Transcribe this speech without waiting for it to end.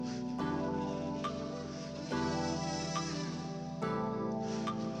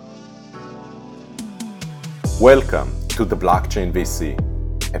Welcome to the Blockchain VC,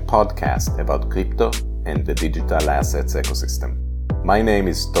 a podcast about crypto and the digital assets ecosystem. My name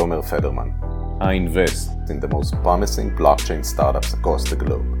is Tomer Federman. I invest in the most promising blockchain startups across the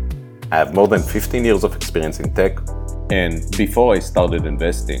globe. I have more than 15 years of experience in tech, and before I started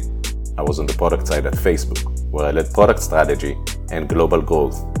investing, I was on the product side at Facebook, where I led product strategy and global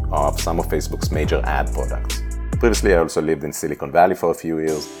growth of some of Facebook's major ad products. Previously, I also lived in Silicon Valley for a few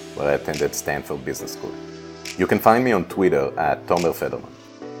years, where I attended Stanford Business School. You can find me on Twitter at Tomer Federman.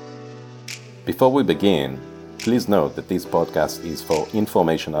 Before we begin, please note that this podcast is for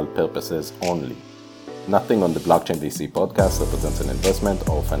informational purposes only. Nothing on the Blockchain VC podcast represents an investment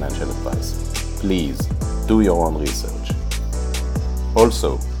or financial advice. Please do your own research.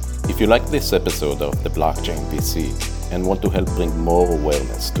 Also, if you like this episode of the Blockchain VC and want to help bring more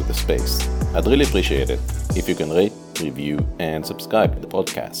awareness to the space, I'd really appreciate it if you can rate, review, and subscribe to the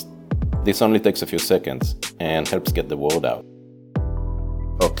podcast. This only takes a few seconds and helps get the word out.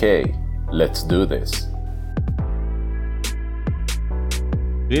 Okay, let's do this.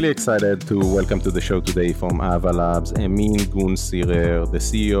 Really excited to welcome to the show today from Ava Labs, Emin Gun-Sirer, the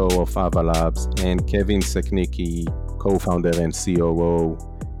CEO of Ava Labs, and Kevin Seknicki, co-founder and COO.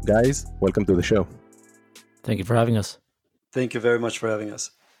 Guys, welcome to the show. Thank you for having us. Thank you very much for having us.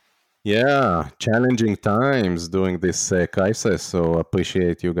 Yeah, challenging times during this crisis, so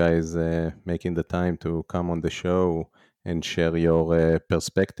appreciate you guys making the time to come on the show and share your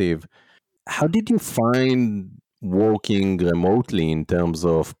perspective. How did you find working remotely in terms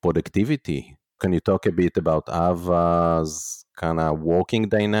of productivity? Can you talk a bit about Ava's kind of working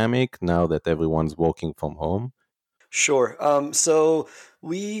dynamic now that everyone's working from home? Sure. So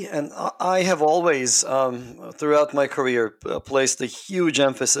I have always, throughout my career, placed a huge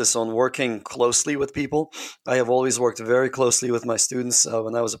emphasis on working closely with people. I have always worked very closely with my students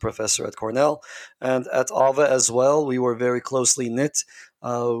when I was a professor at Cornell, and at Ava as well. We were very closely knit.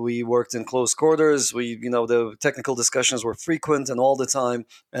 We worked in close quarters. The technical discussions were frequent and all the time,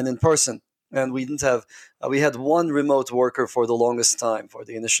 and in person. And we had one remote worker for the longest time, for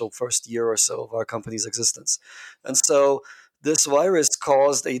the initial first year or so of our company's existence. And so this virus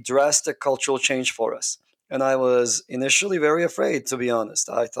caused a drastic cultural change for us. And I was initially very afraid, to be honest.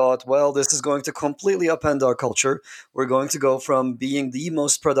 I thought, well, this is going to completely upend our culture. We're going to go from being the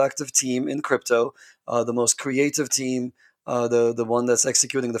most productive team in crypto, the most creative team, the one that's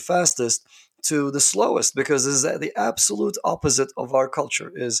executing the fastest, to the slowest, because this is the absolute opposite of our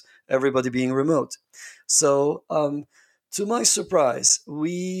culture, is everybody being remote. So to my surprise,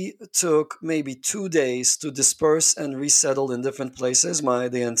 we took maybe 2 days to disperse and resettle in different places.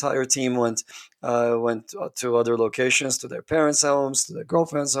 The entire team went to other locations, to their parents' homes, to their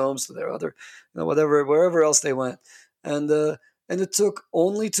girlfriends' homes, to their other, wherever else they went. And it took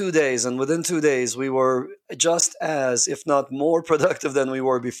only 2 days. And within 2 days, we were just as, if not more productive than we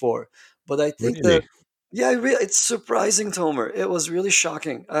were before. But I think Really? it's surprising, Tomer. It was really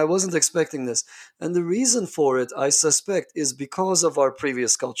shocking. I wasn't expecting this. And the reason for it, I suspect, is because of our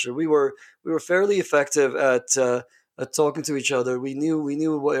previous culture. We were fairly effective at talking to each other. We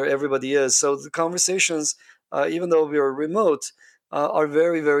knew where everybody is. So the conversations, even though we were remote, are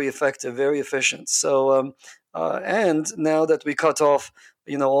very, very effective, very efficient. So and now that we cut off,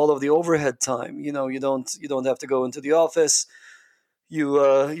 all of the overhead time, you don't have to go into the office.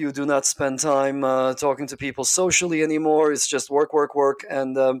 You do not spend time talking to people socially anymore. It's just work, work, work.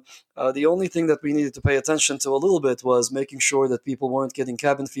 And the only thing that we needed to pay attention to a little bit was making sure that people weren't getting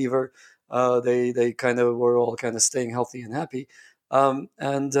cabin fever. They kind of were all kind of staying healthy and happy.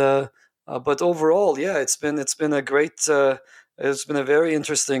 But overall, yeah, it's been a great. It's been a very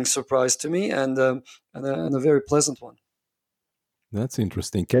interesting surprise to me, and a very pleasant one. That's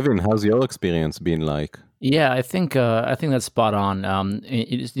interesting. Kevin, how's your experience been like? Yeah, I think that's spot on.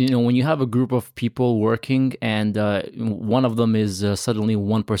 When you have a group of people working and one of them is suddenly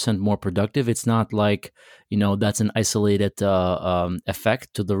 1% more productive, it's not like that's an isolated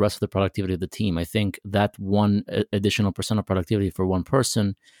effect to the rest of the productivity of the team. I think that one additional percent of productivity for one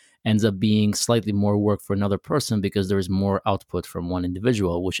person ends up being slightly more work for another person because there is more output from one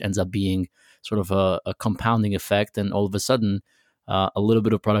individual, which ends up being sort of a compounding effect, and all of a sudden, a little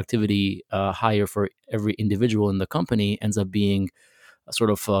bit of productivity higher for every individual in the company ends up being a sort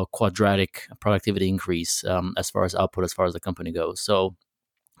of a quadratic productivity increase as far as output, as far as the company goes. So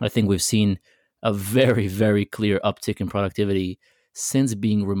I think we've seen a very, very clear uptick in productivity since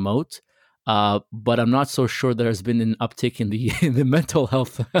being remote. But I'm not so sure there's been an uptick in the mental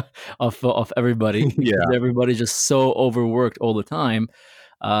health of everybody, because everybody's just so overworked all the time.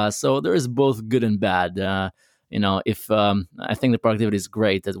 So there is both good and bad. If I think the productivity is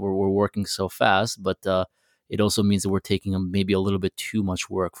great that we're working so fast, but it also means that we're taking maybe a little bit too much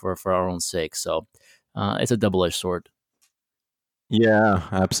work for our own sake. So it's a double-edged sword. Yeah,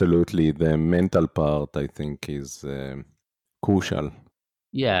 absolutely. The mental part, I think, is crucial.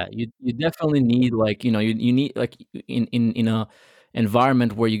 Yeah, you definitely need, like, you need, like, in a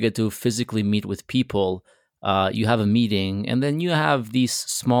environment where you get to physically meet with people. You have a meeting, and then you have these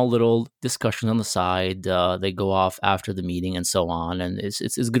small little discussions on the side. They go off after the meeting, and so on, and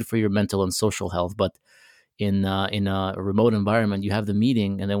it's good for your mental and social health. But in a remote environment, you have the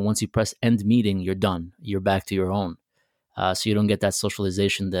meeting, and then once you press end meeting, you're done. You're back to your own. So you don't get that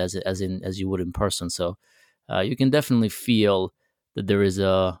socialization as you would in person. So you can definitely feel that there is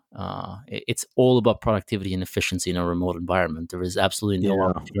it's all about productivity and efficiency in a remote environment. There is absolutely no Yeah,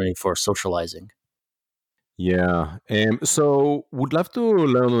 opportunity for socializing. yeah. So, would love to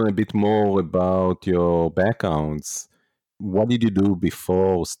learn a bit more about your backgrounds. What did you do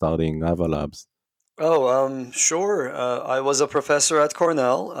before starting Avalabs? Oh, sure. I was a professor at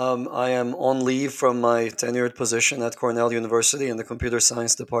Cornell. I am on leave from my tenured position at Cornell University in the computer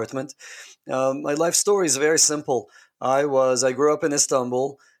science department. My life story is very simple. I grew up in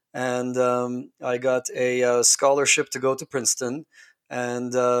Istanbul, and I got a scholarship to go to Princeton,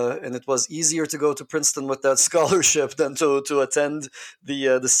 and it was easier to go to Princeton with that scholarship than to attend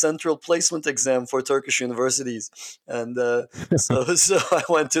the central placement exam for Turkish universities, and so I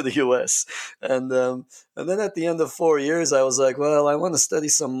went to the U.S. And then at the end of 4 years, I was like, well, I want to study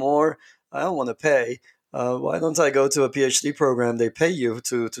some more. I don't want to pay. Why don't I go to a PhD program? They pay you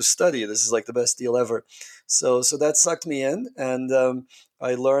to study. This is like the best deal ever. So that sucked me in, and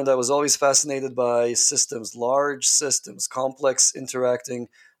I learned I was always fascinated by systems, large systems, complex interacting,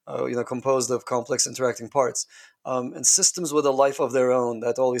 composed of complex interacting parts, and systems with a life of their own.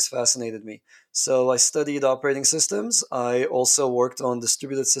 That always fascinated me. So I studied operating systems. I also worked on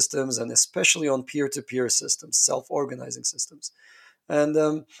distributed systems and especially on peer-to-peer systems, self-organizing systems.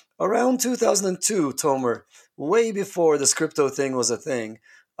 And around 2002, Tomer, way before this crypto thing was a thing,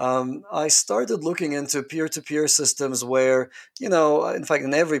 I started looking into peer-to-peer systems where, in fact,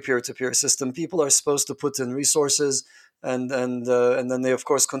 in every peer-to-peer system, people are supposed to put in resources, and then they of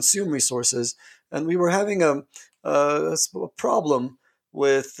course consume resources. And we were having a problem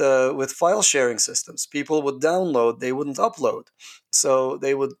with file sharing systems. People would download, they wouldn't upload, so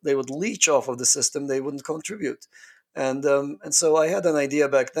they would leech off of the system, they wouldn't contribute. And so I had an idea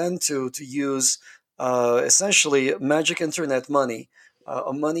back then to use essentially magic internet money,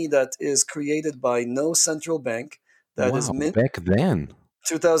 a money that is created by no central bank, that is Wow, mint. back then.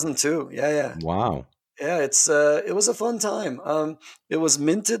 2002, yeah, yeah. Wow. Yeah, it was a fun time. It was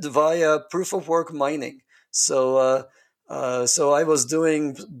minted via proof of work mining. So I was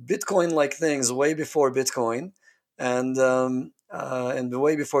doing Bitcoin like things way before Bitcoin, and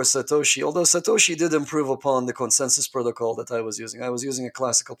way before Satoshi. Although Satoshi did improve upon the consensus protocol that I was using. I was using a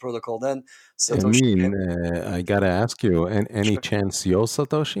classical protocol then. I Satoshi mean, came. I gotta ask you, any chance you're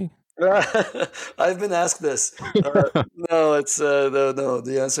Satoshi? I've been asked this. No, no.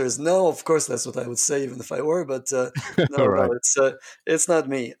 The answer is no. Of course, that's what I would say, even if I were. But All no, right. it's not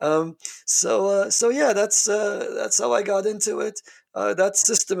me. So yeah, that's how I got into it. That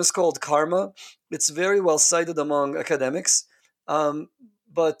system is called Karma. It's very well cited among academics, um,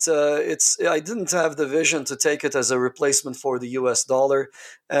 but it's I didn't have the vision to take it as a replacement for the U.S. dollar,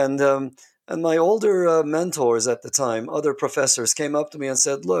 and and my older mentors at the time, other professors, came up to me and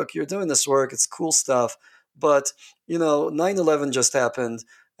said, look, you're doing this work, it's cool stuff, but 9/11 just happened,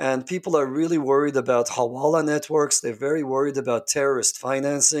 and people are really worried about Hawala networks. They're very worried about terrorist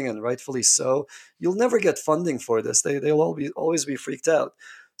financing, and rightfully so. You'll never get funding for this. They'll always be freaked out.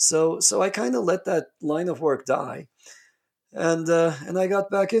 So I kind of let that line of work die, and I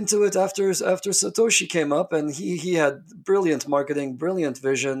got back into it after Satoshi came up, and he had brilliant marketing, brilliant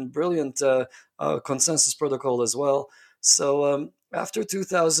vision, brilliant consensus protocol as well. So after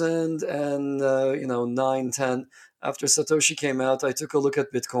 2000 and 9, 10, after Satoshi came out, I took a look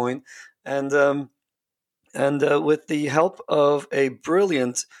at Bitcoin, and with the help of a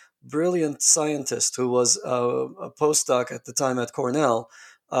brilliant scientist who was a postdoc at the time at Cornell,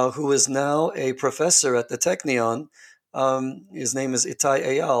 who is now a professor at the Technion. His name is Itai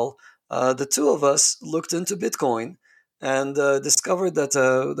Eyal. The two of us looked into Bitcoin and discovered that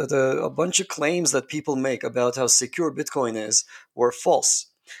a bunch of claims that people make about how secure Bitcoin is were false.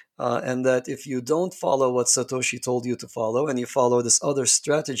 And that if you don't follow what Satoshi told you to follow, and you follow this other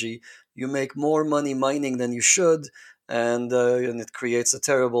strategy, you make more money mining than you should, and it creates a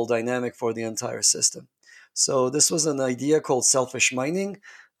terrible dynamic for the entire system. So this was an idea called selfish mining.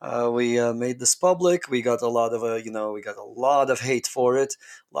 We made this public. We got a lot of we got a lot of hate for it,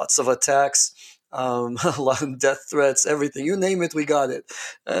 lots of attacks. a lot of death threats, everything. You name it, we got it.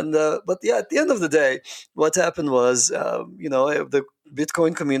 And but yeah, at the end of the day, what happened was, the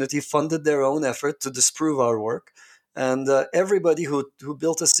Bitcoin community funded their own effort to disprove our work, and everybody who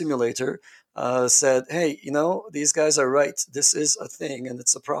built a simulator said, "Hey, these guys are right. This is a thing, and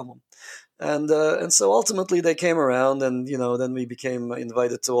it's a problem." And so ultimately they came around, and then we became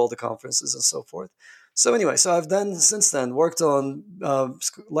invited to all the conferences and so forth. So anyway, so I've then since then worked on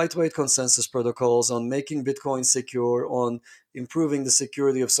lightweight consensus protocols, on making Bitcoin secure, on improving the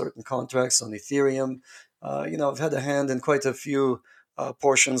security of certain contracts on Ethereum. I've had a hand in quite a few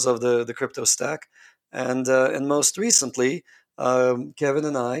portions of the crypto stack, and most recently, Kevin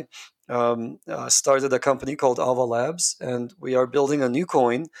and I started a company called Ava Labs, and we are building a new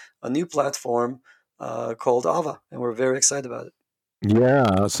coin, a new platform called Ava, and we're very excited about it.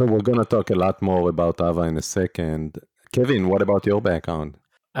 Yeah, so we're going to talk a lot more about Ava in a second. Kevin, what about your background?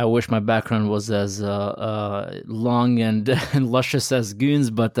 I wish my background was as long and, and luscious as Goon's,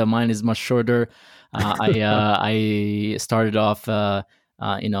 but mine is much shorter. I started off, I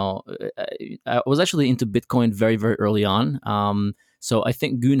was actually into Bitcoin very, very early on. So I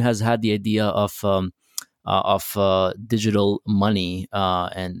think Goon has had the idea of digital money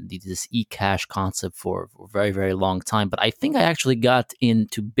and this e-cash concept for a very, very long time. But I think I actually got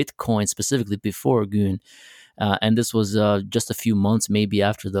into Bitcoin specifically before Goon. And this was just a few months maybe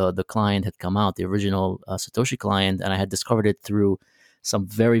after the client had come out, the original Satoshi client, and I had discovered it through some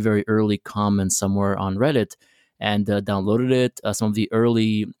very, very early comments somewhere on Reddit and downloaded it. Some of the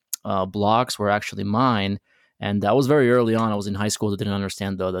early blogs were actually mine, and that was very early on. I was in high school, I didn't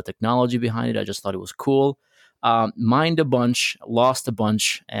understand the technology behind it. I just thought it was cool. Mined a bunch, lost a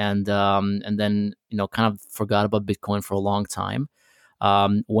bunch, and then kind of forgot about Bitcoin for a long time.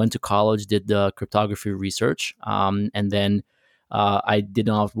 Went to college, did the cryptography research, and then I did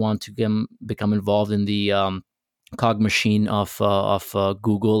not want to become involved in the cog machine of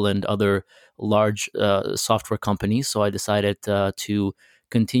Google and other large software companies. So I decided to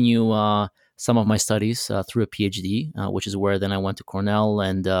continue some of my studies through a PhD, which is where then I went to Cornell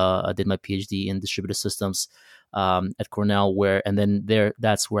and I did my PhD in distributed systems at Cornell.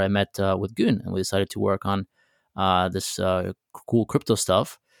 That's where I met with Goon, and we decided to work on this cool crypto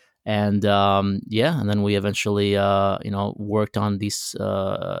stuff. And and then we eventually worked on these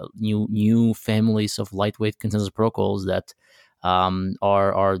new families of lightweight consensus protocols that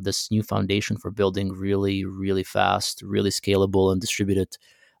are this new foundation for building really, really fast, really scalable and distributed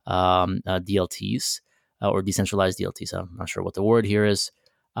DLTs or decentralized DLTs. I'm not sure what the word here is.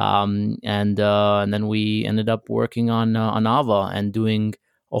 And then we ended up working on Ava and doing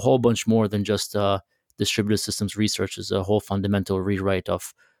a whole bunch more than just distributed systems research. Is a whole fundamental rewrite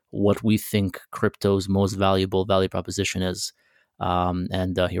of what we think crypto's most valuable value proposition is.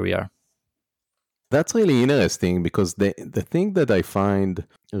 And here we are. That's really interesting because the thing that I find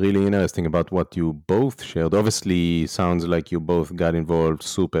really interesting about what you both shared, obviously sounds like you both got involved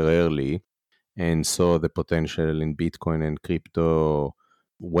super early and saw the potential in Bitcoin and crypto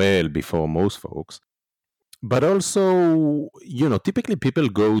well before most folks. But also, typically people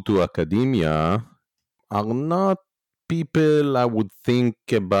go to academia are not people I would think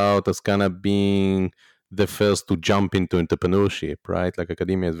about as kind of being the first to jump into entrepreneurship, right? Like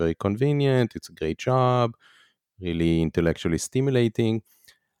academia is very convenient, it's a great job, really intellectually stimulating.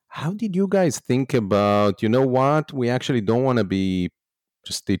 How did you guys think about, what? We actually don't want to be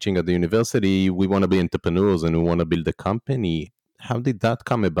just teaching at the university. We want to be entrepreneurs and we want to build a company. How did that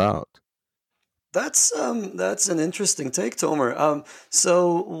come about? That's an interesting take, Tomer.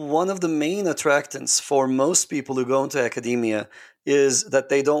 So one of the main attractants for most people who go into academia is that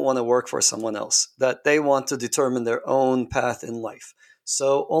they don't want to work for someone else, that they want to determine their own path in life.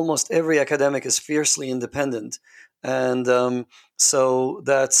 So almost every academic is fiercely independent, and so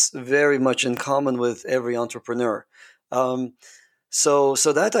that's very much in common with every entrepreneur. Um, so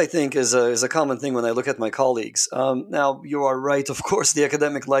that I think is a common thing when I look at my colleagues. Now you are right. Of course, the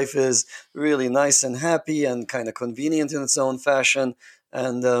academic life is really nice and happy and kind of convenient in its own fashion,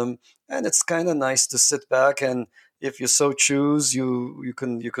 and it's kind of nice to sit back and, if you so choose, you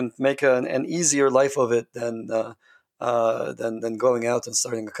can make an easier life of it than going out and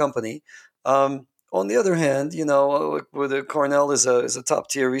starting a company. On the other hand, with Cornell is a top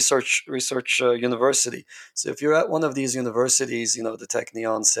tier research university. So if you're at one of these universities, the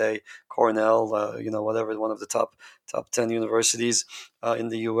Technion, say Cornell, whatever, one of the top 10 universities in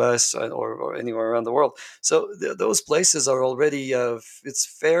the U.S. or anywhere around the world. So those places are already it's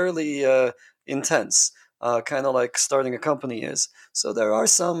fairly intense. kind of like starting a company is. So there are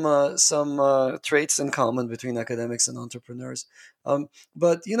some traits in common between academics and entrepreneurs.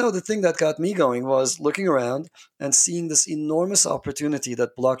 But the thing that got me going was looking around and seeing this enormous opportunity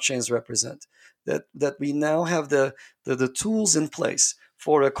that blockchains represent. That we now have the tools in place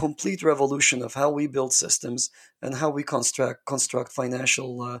for a complete revolution of how we build systems and how we construct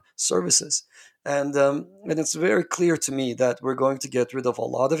financial services. And it's very clear to me that we're going to get rid of a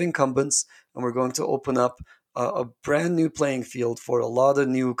lot of incumbents, and we're going to open up a brand new playing field for a lot of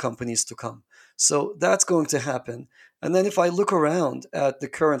new companies to come. So that's going to happen. And then if I look around at the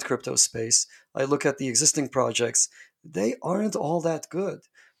current crypto space, I look at the existing projects, they aren't all that good.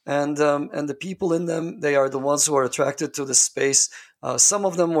 And the people in them, they are the ones who are attracted to the space. Some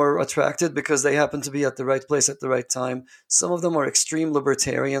of them were attracted because they happen to be at the right place at the right time. Some of them are extreme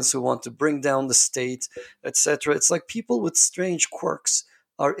libertarians who want to bring down the state, etc. It's like people with strange quirks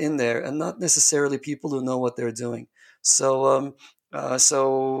are in there, and not necessarily people who know what they're doing. So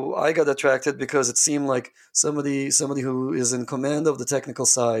I got attracted because it seemed like somebody who is in command of the technical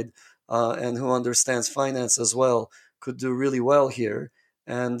side and who understands finance as well could do really well here.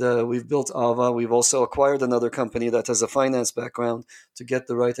 And we've built Ava. We've also acquired another company that has a finance background to get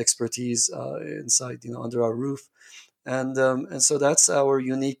the right expertise inside, under our roof. And so that's our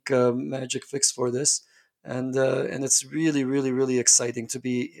unique magic fix for this. And it's really, really, really exciting to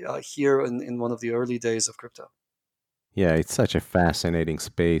be here in one of the early days of crypto. Yeah, it's such a fascinating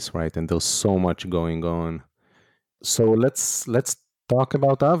space, right? And there's so much going on. So let's talk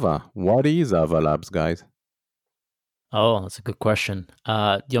about Ava. What is Ava Labs, guys? Oh, that's a good question.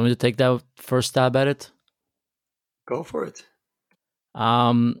 Do you want me to take that first stab at it? Go for it.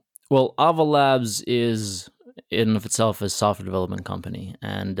 Well, Ava Labs is in and of itself a software development company,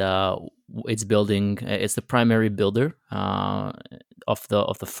 and it's the primary builder of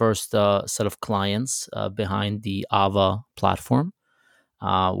the first set of clients behind the Ava platform,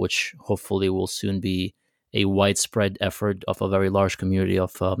 which hopefully will soon be a widespread effort of a very large community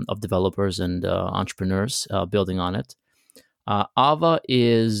of developers and entrepreneurs building on it. Ava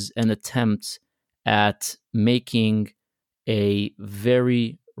is an attempt at making a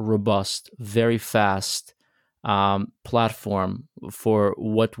very robust, very fast platform for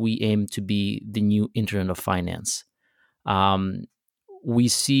what we aim to be the new Internet of Finance. We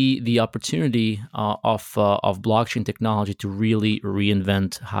see the opportunity of blockchain technology to really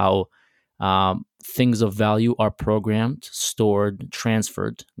reinvent how things of value are programmed, stored,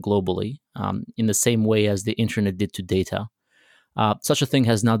 transferred globally in the same way as the internet did to data. Such a thing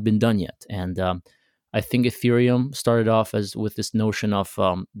has not been done yet. And I think Ethereum started off with this notion of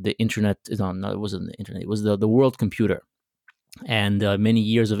the internet. No, it wasn't the internet. It was the world computer. And many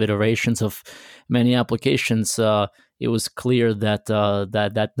years of iterations of many applications, it was clear that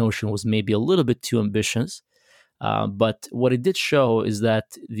that notion was maybe a little bit too ambitious. But what it did show is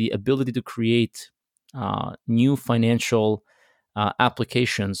that the ability to create new financial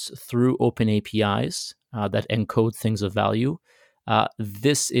applications through open APIs that encode things of value,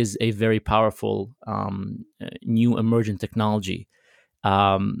 this is a very powerful new emergent technology.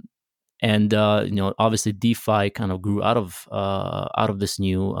 And obviously DeFi kind of grew out of this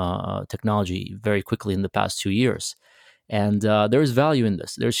new technology very quickly in the past 2 years. And there is value in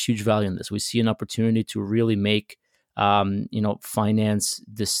this. There's huge value in this. We see an opportunity to really make finance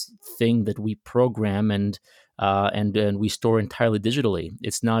this thing that we program and we store entirely digitally.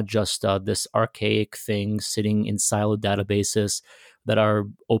 It's not just this archaic thing sitting in siloed databases that are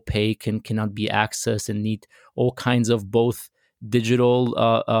opaque and cannot be accessed and need all kinds of both digital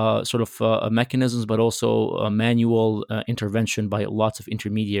mechanisms, but also manual intervention by lots of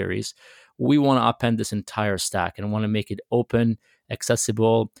intermediaries. We want to append this entire stack and want to make it open,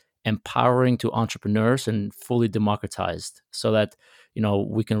 accessible, empowering to entrepreneurs, and fully democratized, so that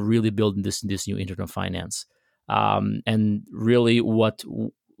we can really build this new internet of finance. And really, what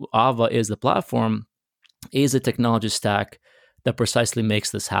Ava is, the platform, is a technology stack that precisely makes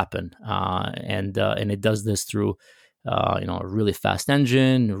this happen, and it does this through a really fast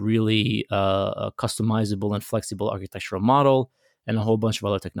engine, really customizable and flexible architectural model, and a whole bunch of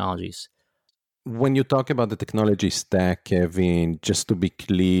other technologies. When you talk about the technology stack, Kevin, just to be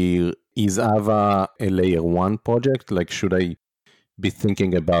clear, is Ava a layer 1 project? Like, should I be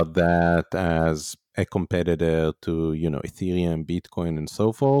thinking about that as a competitor to, Ethereum, Bitcoin, and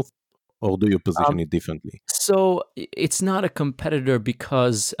so forth? Or do you position it differently? So it's not a competitor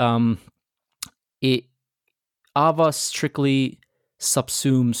because Ava strictly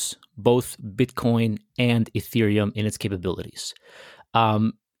subsumes both Bitcoin and Ethereum in its capabilities.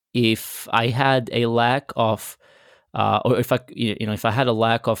 If I had a lack of or if if I had a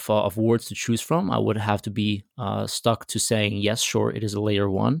lack of words to choose from, I would have to be stuck to saying yes, sure, it is a layer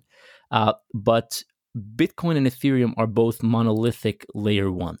one. But Bitcoin and Ethereum are both monolithic layer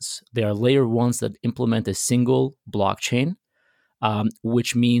ones. They are layer ones that implement a single blockchain,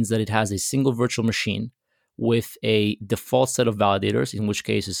 which means that it has a single virtual machine with a default set of validators, in which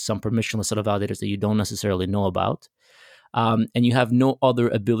case is some permissionless set of validators that you don't necessarily know about. And you have no other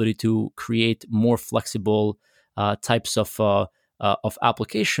ability to create more flexible types of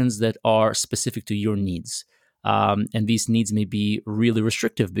applications that are specific to your needs. And these needs may be really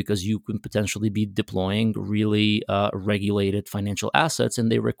restrictive because you can potentially be deploying really regulated financial assets,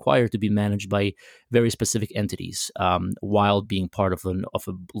 and they require to be managed by very specific entities while being part of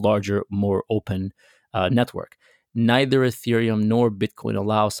a larger, more open network. Neither Ethereum nor Bitcoin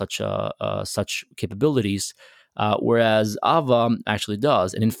allow such capabilities, whereas Ava actually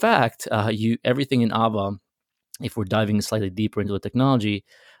does. And in fact, everything in Ava, if we're diving slightly deeper into the technology,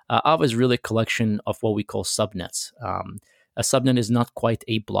 Ava is really a collection of what we call subnets. A subnet is not quite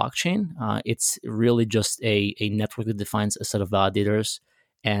a blockchain. It's really just a network that defines a set of validators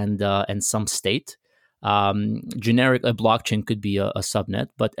and some state. Generic, a blockchain could be a subnet,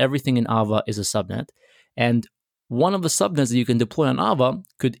 but everything in Ava is a subnet. And one of the subnets that you can deploy on Ava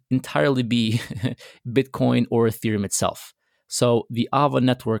could entirely be Bitcoin or Ethereum itself. So the Ava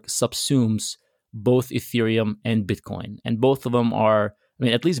network subsumes both Ethereum and Bitcoin. And both of them are,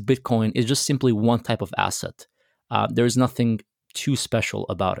 at least Bitcoin is just simply one type of asset. There's nothing too special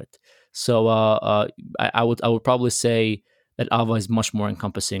about it. So I would probably say that Ava is much more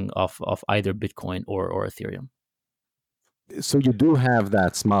encompassing of either Bitcoin or Ethereum. So you do have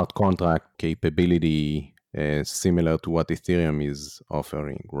that smart contract capability similar to what Ethereum is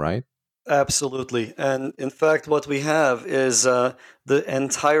offering, right? Absolutely. And in fact, what we have is the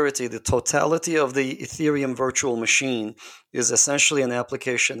entirety, the totality of the Ethereum virtual machine is essentially an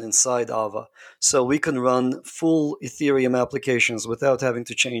application inside Ava. So we can run full Ethereum applications without having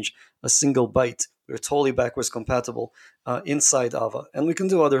to change a single byte. We're totally backwards compatible inside Ava. And we can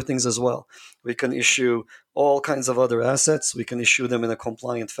do other things as well. We can issue all kinds of other assets. We can issue them in a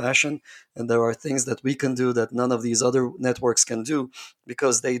compliant fashion. And there are things that we can do that none of these other networks can do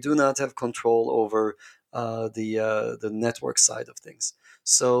because they do not have control over the network side of things.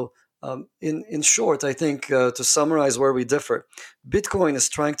 So in short, I think to summarize where we differ, Bitcoin is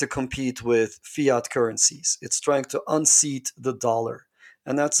trying to compete with fiat currencies. It's trying to unseat the dollar.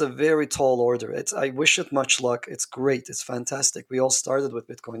 And that's a very tall order. I wish it much luck. It's great. It's fantastic. We all started with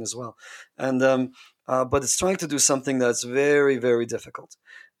Bitcoin as well. And but it's trying to do something that's very, very difficult.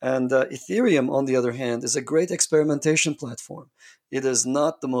 And Ethereum, on the other hand, is a great experimentation platform. It is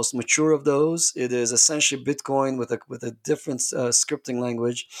not the most mature of those. It is essentially Bitcoin with a different scripting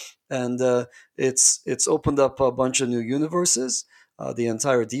language, and it's opened up a bunch of new universes. The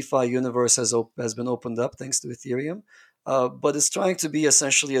entire DeFi universe has been opened up thanks to Ethereum, but it's trying to be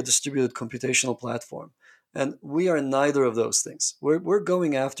essentially a distributed computational platform. And we are neither of those things. We're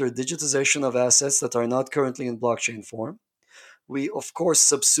going after digitization of assets that are not currently in blockchain form. We, of course,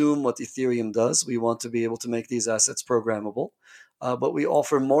 subsume what Ethereum does. We want to be able to make these assets programmable, but we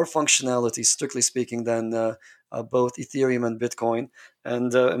offer more functionality, strictly speaking, than both Ethereum and Bitcoin.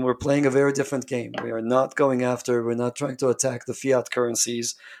 And we're playing a very different game. We're not trying to attack the fiat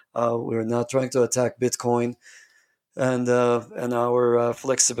currencies. We're not trying to attack Bitcoin. And our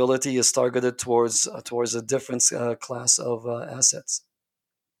flexibility is targeted towards a different class of assets.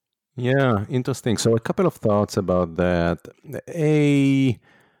 Yeah, interesting. So a couple of thoughts about that.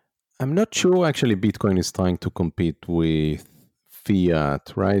 I'm not sure actually Bitcoin is trying to compete with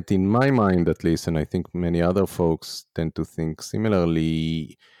fiat, right? In my mind, at least, and I think many other folks tend to think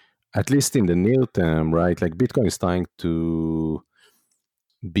similarly, at least in the near term, right? Like Bitcoin is trying to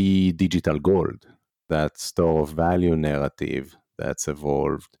be digital gold, that store of value narrative that's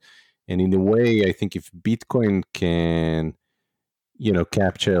evolved. And in a way, I think if Bitcoin can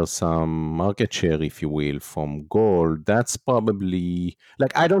capture some market share, if you will, from gold, that's probably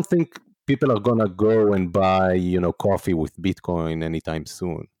like, I don't think people are gonna go and buy, coffee with Bitcoin anytime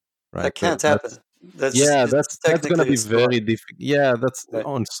soon, right? That can't happen. That's gonna be very difficult. Yeah, that's right.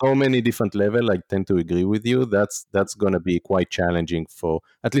 On so many different levels. I tend to agree with you. That's gonna be quite challenging for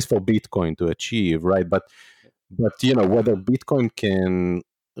at least for Bitcoin to achieve, right? But whether Bitcoin can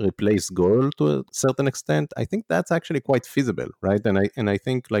replace gold to a certain extent, I think that's actually quite feasible, right? And I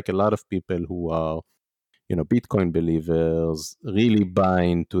think like a lot of people who are Bitcoin believers really buy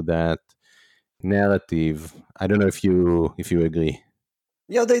into that narrative. I don't know if you agree.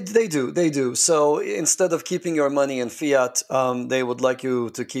 Yeah, they do. So instead of keeping your money in fiat, they would like you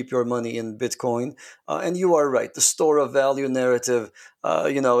to keep your money in Bitcoin. And you are right. The store of value narrative,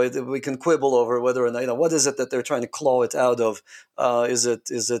 we can quibble over whether or not, what is it that they're trying to claw it out of? Is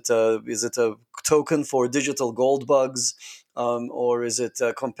it a token for digital gold bugs, or is it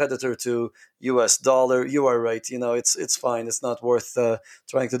a competitor to U.S. dollar? You are right. It's fine. It's not worth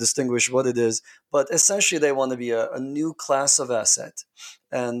trying to distinguish what it is. But essentially, they want to be a new class of asset,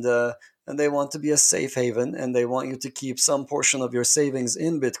 and they want to be a safe haven, and they want you to keep some portion of your savings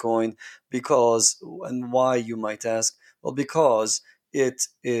in Bitcoin because, and why, you might ask? Well, because it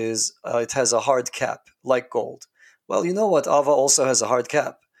has a hard cap like gold. Well, you know what? Ava also has a hard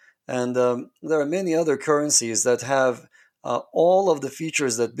cap, and there are many other currencies that have all of the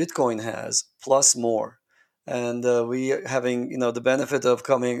features that Bitcoin has plus more. And we having the benefit of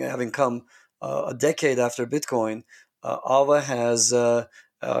having come a decade after Bitcoin, Ava has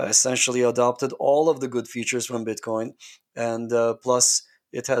essentially adopted all of the good features from Bitcoin, and plus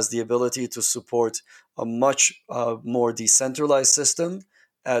it has the ability to support a much more decentralized system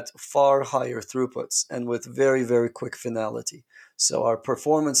at far higher throughputs and with very, very quick finality. So our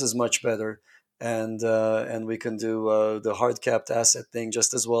performance is much better, and we can do the hard capped asset thing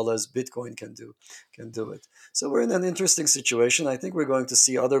just as well as Bitcoin can do it. So we're in an interesting situation. I think we're going to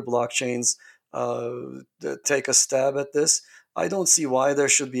see other blockchains take a stab at this. I don't see why there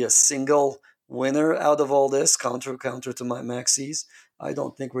should be a single winner out of all this. Counter to my Maxis. I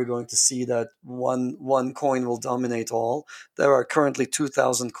don't think we're going to see that one coin will dominate all. There are currently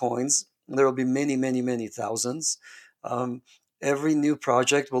 2,000 coins. There will be many, many, many thousands. Um, every new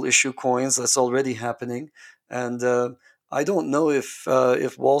project will issue coins. That's already happening, and I don't know if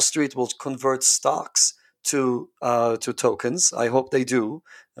Wall Street will convert stocks to tokens. I hope they do,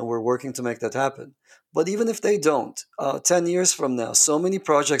 and we're working to make that happen. But even if they don't, 10 years from now, so many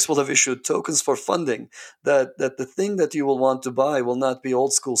projects will have issued tokens for funding that the thing that you will want to buy will not be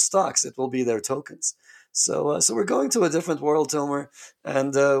old school stocks. It will be their tokens. So we're going to a different world, Tomer,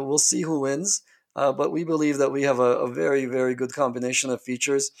 and we'll see who wins. But we believe that we have a very, very good combination of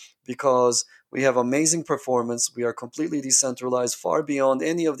features because we have amazing performance. We are completely decentralized, far beyond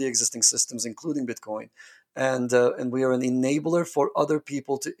any of the existing systems, including Bitcoin. And we are an enabler for other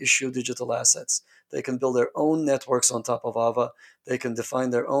people to issue digital assets. They can build their own networks on top of Ava. They can define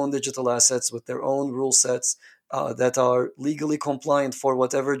their own digital assets with their own rule sets that are legally compliant for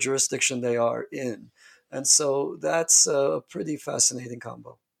whatever jurisdiction they are in. And so that's a pretty fascinating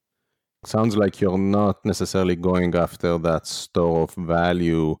combo. Sounds like you're not necessarily going after that store of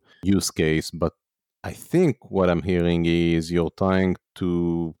value use case, but I think what I'm hearing is you're trying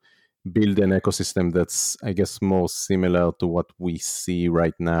to build an ecosystem that's, I guess, more similar to what we see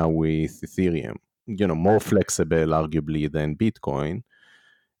right now with Ethereum. More flexible, arguably, than Bitcoin.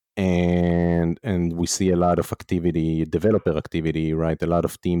 And we see a lot of activity, developer activity, right? A lot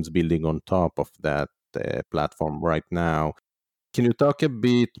of teams building on top of that platform right now. Can you talk a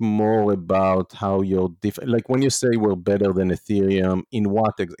bit more about how you're like when you say we're better than Ethereum, in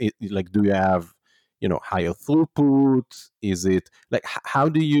what like do you have higher throughput? Is it like how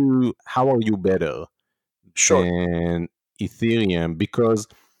are you better Sure. than Ethereum? Because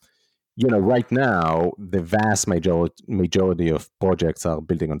right now the vast majority of projects are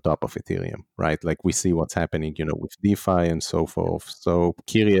building on top of Ethereum, right? Like we see what's happening with DeFi and so forth. So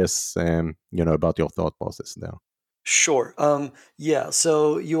curious about your thought process there. Sure. Yeah.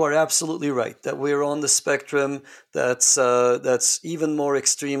 So you are absolutely right that we're on the spectrum that's even more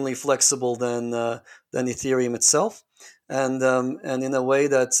extremely flexible than Ethereum itself, and in a way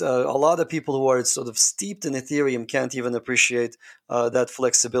that a lot of people who are sort of steeped in Ethereum can't even appreciate that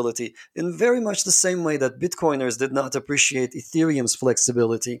flexibility. In very much the same way that Bitcoiners did not appreciate Ethereum's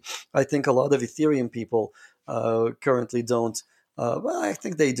flexibility, I think a lot of Ethereum people currently don't. Well, I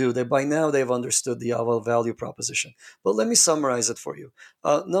think they do. By now they've understood the Ava value proposition. But let me summarize it for you.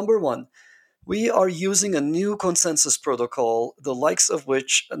 Number one, we are using a new consensus protocol, the likes of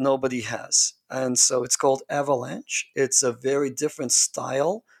which nobody has. And so it's called Avalanche. It's a very different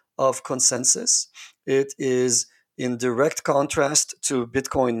style of consensus. It is in direct contrast to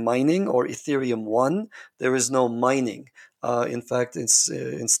Bitcoin mining or Ethereum 1. There is no mining. In fact, it's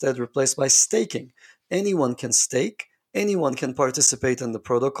instead replaced by staking. Anyone can stake, anyone can participate in the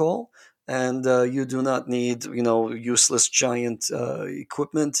protocol, and you do not need useless giant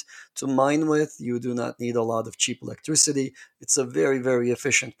equipment to mine with. You do not need a lot of cheap electricity. It's a very, very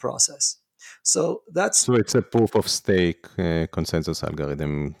efficient process. So it's a proof of stake consensus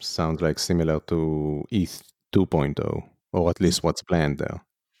algorithm. Sounds like similar to ETH 2.0, or at least what's planned there.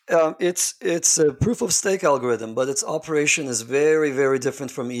 It's a proof of stake algorithm, but its operation is very, very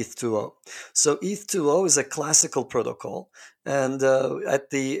different from ETH2O. So ETH2O is a classical protocol, and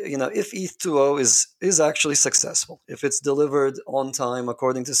if ETH2O is actually successful, if it's delivered on time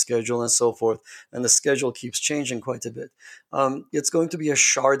according to schedule and so forth, and the schedule keeps changing quite a bit, it's going to be a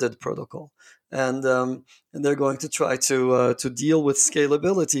sharded protocol, and they're going to try to deal with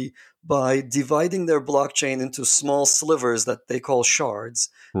scalability by dividing their blockchain into small slivers that they call shards,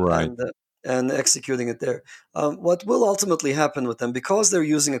 Right. and executing it there. What will ultimately happen with them, because they're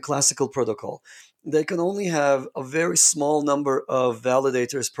using a classical protocol, they can only have a very small number of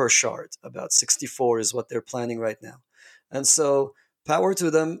validators per shard. About 64 is what they're planning right now. And so, power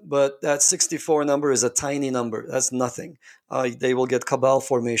to them, but that 64 number is a tiny number. That's nothing. They will get cabal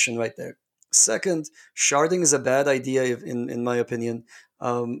formation right there. Second, sharding is a bad idea, in my opinion,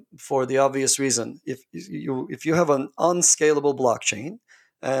 for the obvious reason. If you have an unscalable blockchain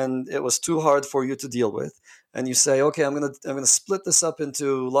and it was too hard for you to deal with, and you say, okay, I'm gonna split this up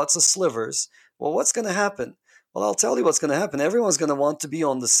into lots of slivers. Well, what's going to happen? Well, I'll tell you what's going to happen. Everyone's going to want to be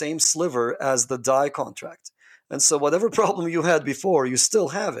on the same sliver as the DAI contract, and so whatever problem you had before, you still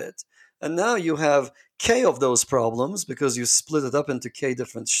have it, and now you have k of those problems because you split it up into k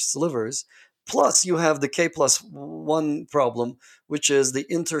different slivers. Plus, you have the k plus one problem, which is the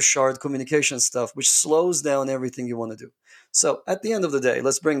inter-shard communication stuff, which slows down everything you want to do. So at the end of the day,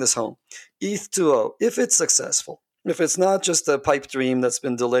 let's bring this home. ETH2O, if it's successful, if it's not just a pipe dream that's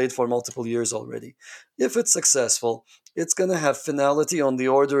been delayed for multiple years already, if it's successful, it's going to have finality on the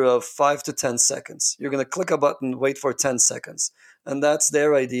order of 5 to 10 seconds. You're going to click a button, wait for 10 seconds. And that's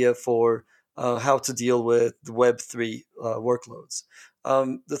their idea for how to deal with the Web3 workloads.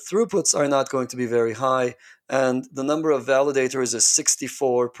 The throughputs are not going to be very high, and the number of validators is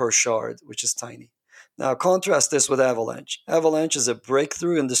 64 per shard, which is tiny. Now, contrast this with Avalanche. Avalanche is a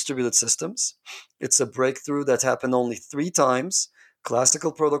breakthrough in distributed systems. It's a breakthrough that happened only 3 times.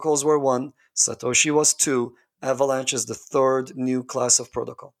 Classical protocols were 1, Satoshi was 2, Avalanche is the 3rd new class of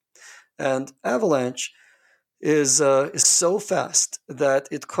protocol. And Avalanche is so fast that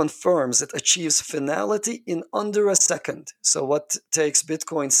it confirms, it achieves finality in under a second. So what takes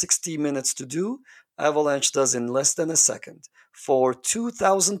Bitcoin 60 minutes to do, Avalanche does in less than a second for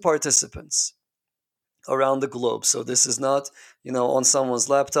 2,000 participants around the globe. So this is not, on someone's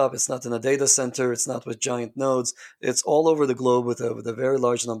laptop. It's not in a data center. It's not with giant nodes. It's all over the globe with a very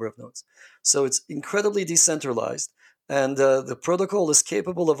large number of nodes. So it's incredibly decentralized. And the protocol is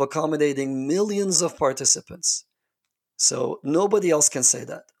capable of accommodating millions of participants. So nobody else can say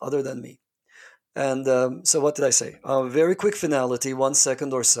that other than me. And so what did I say? Very quick finality, 1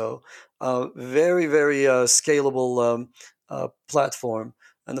 second or so. Very, very scalable platform.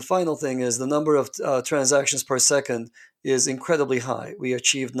 And the final thing is the number of transactions per second is incredibly high. We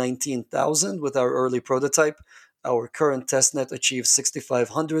achieved 19,000 with our early prototype. Our current testnet achieves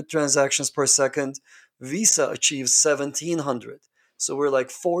 6,500 transactions per second. Visa achieves 1,700. So we're like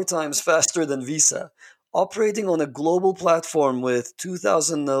 4 times faster than Visa, operating on a global platform with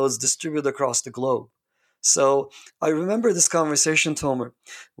 2,000 nodes distributed across the globe. So I remember this conversation, Tomer,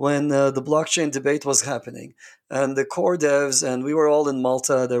 when the blockchain debate was happening, and the core devs, and we were all in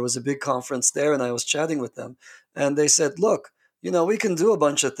Malta. There was a big conference there, and I was chatting with them, and they said, look, we can do a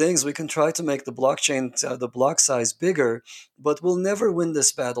bunch of things. We can try to make the blockchain, the block size bigger, but we'll never win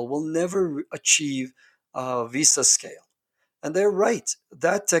this battle. We'll never achieve Visa scale. And they're right.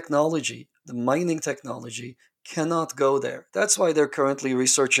 That technology, the mining technology, cannot go there. That's why they're currently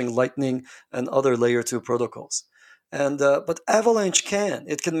researching Lightning and other layer 2 protocols. And but Avalanche can.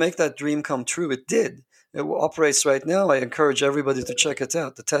 It can make that dream come true. It did. It operates right now. I encourage everybody to check it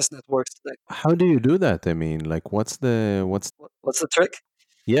out. The testnet works today. How do you do that? I mean, like, what's the What's the trick?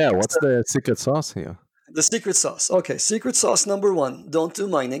 what's the secret sauce here? The secret sauce. Okay, secret sauce number 1, don't do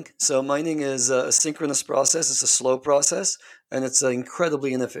mining. So mining is a synchronous process. It's a slow process, and it's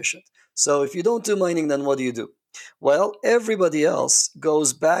incredibly inefficient. So if you don't do mining, then what do? Well, everybody else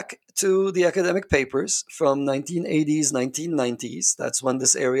goes back to the academic papers from 1980s, 1990s. That's when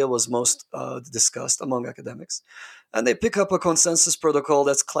this area was most discussed among academics. And they pick up a consensus protocol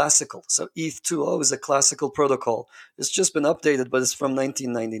that's classical. So ETH2O is a classical protocol. It's just been updated, but it's from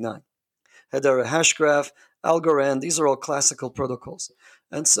 1999. Hedera Hashgraph, Algorand, these are all classical protocols.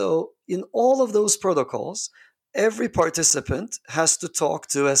 And so in all of those protocols, every participant has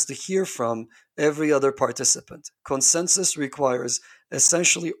to hear from every other participant. Consensus requires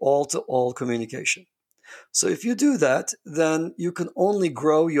essentially all-to-all communication. So if you do that, then you can only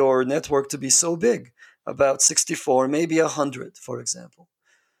grow your network to be so big, about 64, maybe 100, for example.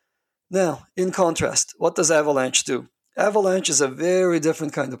 Now, in contrast, what does Avalanche do? Avalanche is a very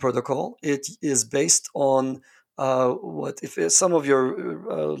different kind of protocol. It is based on what, if some of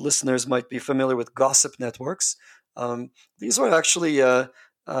your listeners might be familiar with gossip networks. These were actually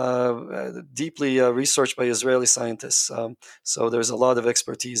deeply researched by Israeli scientists. So there's a lot of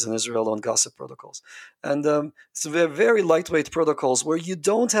expertise in Israel on gossip protocols. And it's very lightweight protocols where you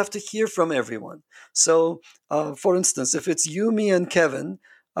don't have to hear from everyone. So, for instance, if it's you, me, and Kevin,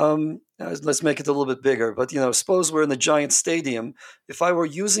 let's make it a little bit bigger. But suppose we're in a giant stadium. If I were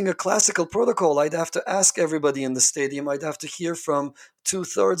using a classical protocol, I'd have to ask everybody in the stadium. I'd have to hear from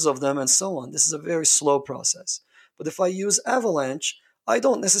 2/3 of them, and so on. This is a very slow process. But if I use Avalanche, I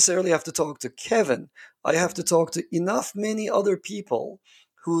don't necessarily have to talk to Kevin. I have to talk to many other people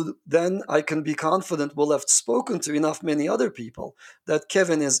who then I can be confident will have spoken to many other people that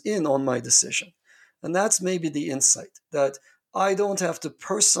Kevin is in on my decision. And that's maybe the insight, that I don't have to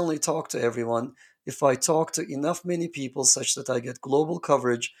personally talk to everyone if I talk to many people such that I get global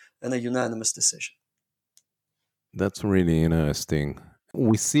coverage and a unanimous decision. That's really interesting.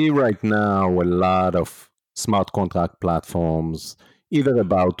 We see right now a lot of smart contract platforms either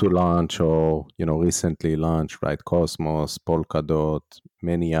about to launch or recently launched, right? Cosmos, Polkadot,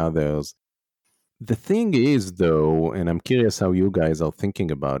 many others. The thing is, though, and I'm curious how you guys are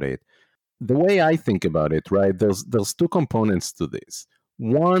thinking about it. The way I think about it, right? There's two components to this.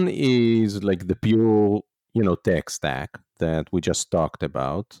 One is like the pure, tech stack that we just talked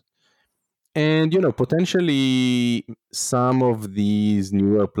about. And potentially some of these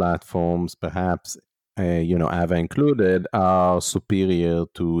newer platforms, perhaps Ava included, are superior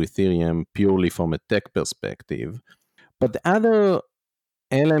to Ethereum purely from a tech perspective. But the other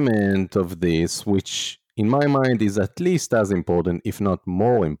element of this, which in my mind is at least as important, if not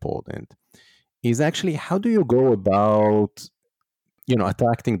more important, is actually how do you go about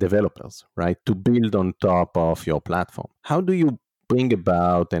attracting developers, right, to build on top of your platform? How do you bring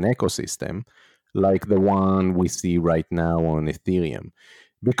about an ecosystem like the one we see right now on Ethereum?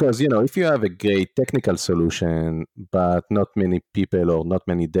 Because if you have a great technical solution but not many people or not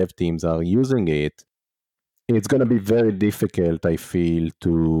many dev teams are using it, it's going to be very difficult, I feel,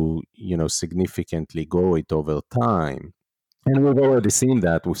 to significantly grow it over time. And we've already seen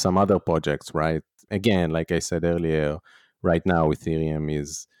that with some other projects, right? Again, like I said earlier, right now Ethereum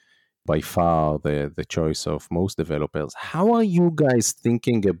is by far the choice of most developers. How are you guys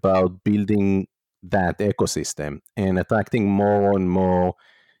thinking about building that ecosystem and attracting more and more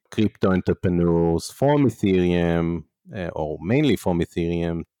crypto entrepreneurs from Ethereum, or mainly from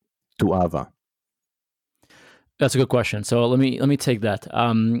Ethereum, to Ava? That's a good question. So let me take that.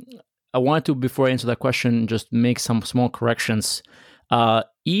 I wanted to, before I answer that question, just make some small corrections.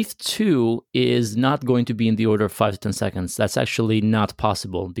 ETH2 is not going to be in the order of 5 to 10 seconds. That's actually not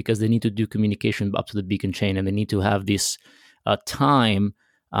possible because they need to do communication up to the beacon chain, and they need to have this time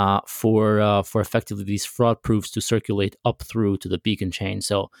for effectively these fraud proofs to circulate up through to the beacon chain.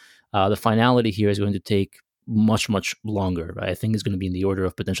 So the finality here is going to take much, much longer. Right? I think it's going to be in the order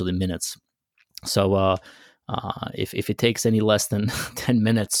of potentially minutes. So if it takes any less than 10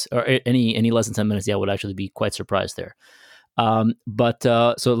 minutes or any less than 10 minutes, I would actually be quite surprised there. But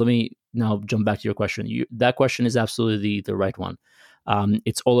so let me now jump back to your question. That question is absolutely the right one.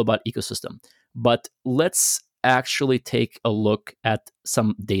 It's all about ecosystem. But let's actually take a look at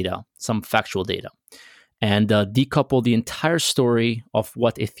some data, some factual data, and decouple the entire story of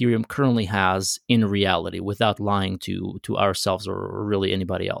what Ethereum currently has in reality without lying to ourselves or really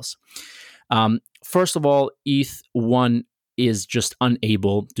anybody else. First of all, ETH1 is just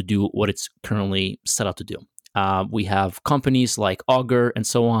unable to do what it's currently set out to do. We have companies like Augur and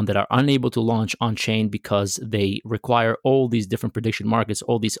so on that are unable to launch on-chain because they require all these different prediction markets,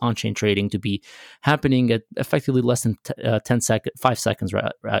 all these on-chain trading to be happening at effectively less than 5 seconds,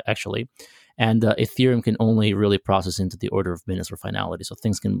 actually. And Ethereum can only really process into the order of minutes for finality. So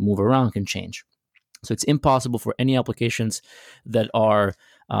things can move around, can change. So it's impossible for any applications that are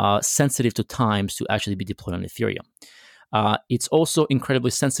sensitive to times to actually be deployed on Ethereum. It's also incredibly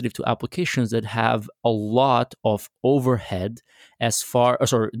sensitive to applications that have a lot of overhead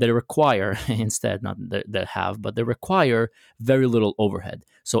that require instead, not that have, but they require very little overhead.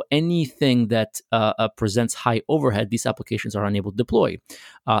 So anything that presents high overhead, these applications are unable to deploy.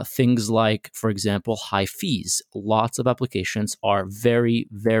 Things like, for example, high fees. Lots of applications are very,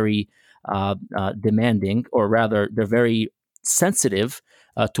 very demanding, or rather, they're very sensitive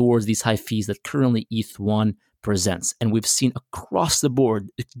towards these high fees that currently ETH1 presents. And we've seen across the board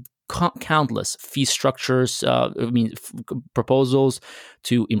countless fee structures, proposals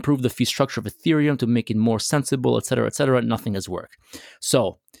to improve the fee structure of Ethereum to make it more sensible, et cetera, nothing has worked.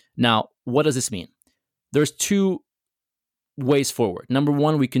 So now, what does this mean? There's two ways forward. Number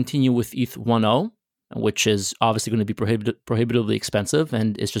one, we continue with ETH 1.0, which is obviously going to be prohibitively expensive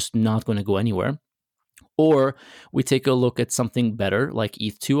and it's just not going to go anywhere. Or we take a look at something better like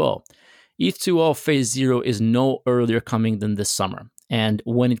ETH 2.0. ETH 2.0 phase 0 is no earlier coming than this summer. And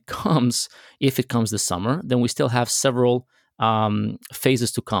when it comes, if it comes this summer, then we still have several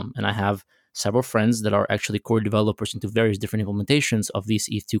phases to come. And I have several friends that are actually core developers into various different implementations of these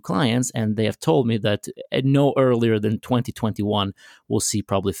ETH2 clients, and they have told me that at no earlier than 2021 we'll see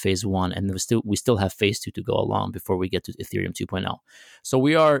probably phase 1, and we still have phase 2 to go along before we get to Ethereum 2.0. So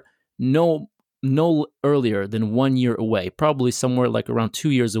we are no earlier than 1 year away, probably somewhere like around 2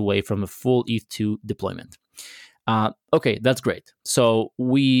 years away from a full ETH2 deployment. Okay, that's great. So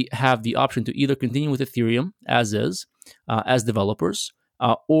we have the option to either continue with Ethereum as is, as developers,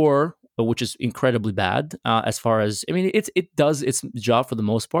 or which is incredibly bad as far as, I mean, it does its job for the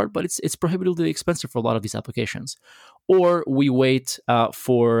most part, but it's prohibitively expensive for a lot of these applications. Or we wait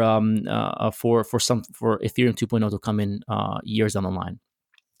for Ethereum 2.0 to come in years down the line.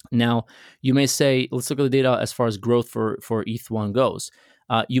 Now, you may say, let's look at the data as far as growth for ETH1 goes.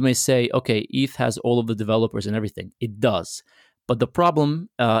 You may say, okay, ETH has all of the developers and everything. It does. But the problem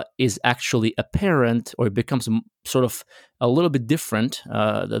is actually apparent, or it becomes sort of a little bit different,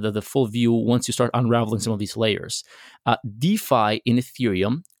 the full view, once you start unraveling some of these layers. DeFi in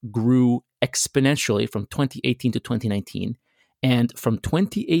Ethereum grew exponentially from 2018 to 2019. And from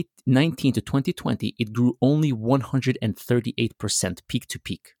 2019 to 2020, it grew only 138% peak to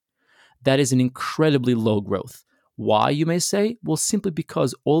peak. That is an incredibly low growth. Why, you may say? Well, simply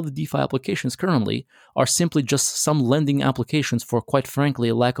because all the DeFi applications currently are simply just some lending applications for, quite frankly,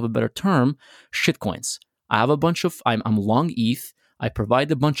 a lack of a better term, shitcoins. I have a bunch of, I'm long ETH. I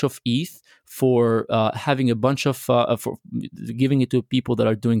provide a bunch of ETH for having a bunch of, for giving it to people that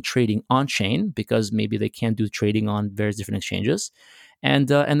are doing trading on chain because maybe they can't do trading on various different exchanges. And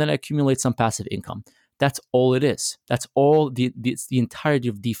then I accumulate some passive income. That's all it is. That's all the entirety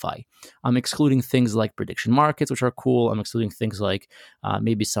of DeFi. I'm excluding things like prediction markets, which are cool. I'm excluding things like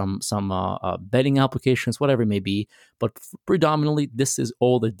maybe some betting applications, whatever it may be. But predominantly, this is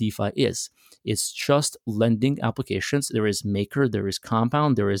all that DeFi is. It's just lending applications. There is Maker, there is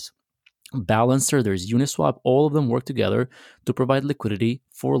Compound, there is Balancer, there's Uniswap. All of them work together to provide liquidity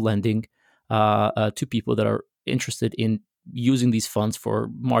for lending to people that are interested in using these funds for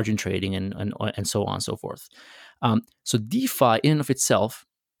margin trading and so on and so forth. So DeFi in and of itself,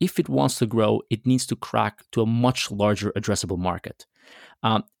 if it wants to grow, it needs to crack to a much larger addressable market.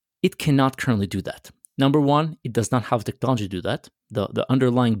 It cannot currently do that. Number one, it does not have technology to do that. The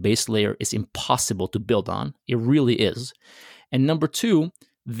underlying base layer is impossible to build on. It really is. And number two,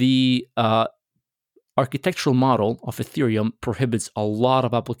 the architectural model of Ethereum prohibits a lot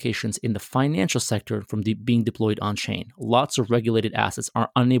of applications in the financial sector from being deployed on-chain. Lots of regulated assets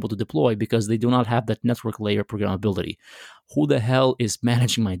are unable to deploy because they do not have that network layer programmability. Who the hell is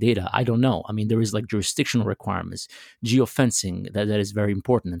managing my data? I don't know. I mean, there is like jurisdictional requirements, geofencing that is very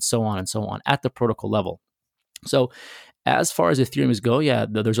important, and so on at the protocol level. So as far as Ethereum goes, yeah,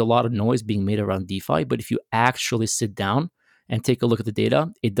 there's a lot of noise being made around DeFi, but if you actually sit down and take a look at the data,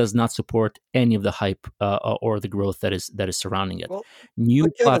 it does not support any of the hype or the growth that is surrounding it. Well,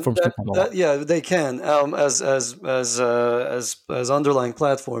 new platforms can come along. Yeah, they can as underlying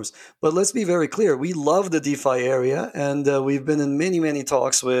platforms. But let's be very clear: we love the DeFi area, and we've been in many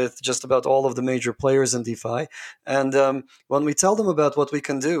talks with just about all of the major players in DeFi. And when we tell them about what we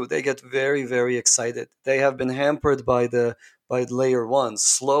can do, they get very excited. They have been hampered by layer ones,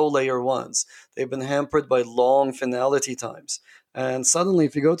 slow layer ones. They've been hampered by long finality times. And suddenly,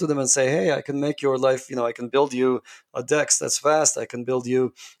 if you go to them and say, hey, I can make your life, I can build you a DEX that's fast. I can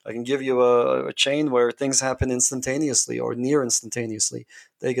give you a chain where things happen instantaneously or near instantaneously.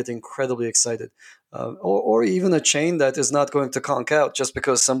 They get incredibly excited. Or even a chain that is not going to conk out just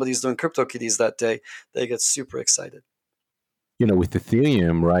because somebody's doing CryptoKitties that day. They get super excited. With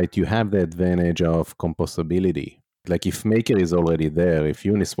Ethereum, right, you have the advantage of composability. Like if Maker is already there, if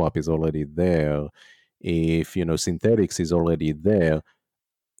Uniswap is already there, if Synthetix is already there,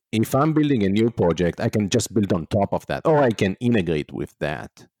 if I'm building a new project, I can just build on top of that, or I can integrate with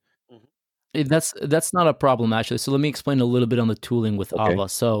that. That's not a problem, actually. So let me explain a little bit on the tooling with Ava.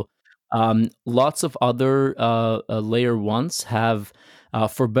 So lots of other layer ones have,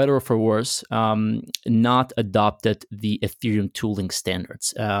 for better or for worse, not adopted the Ethereum tooling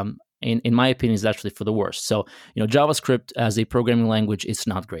standards. In my opinion, is actually for the worst. So, JavaScript as a programming language, it's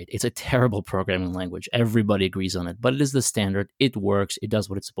not great. It's a terrible programming language. Everybody agrees on it, but it is the standard. It works. It does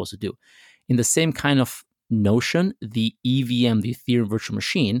what it's supposed to do. In the same kind of notion, the EVM, the Ethereum virtual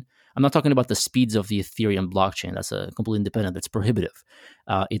machine, I'm not talking about the speeds of the Ethereum blockchain. That's a completely independent. That's prohibitive.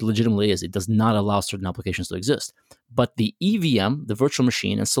 It legitimately is. It does not allow certain applications to exist. But the EVM, the virtual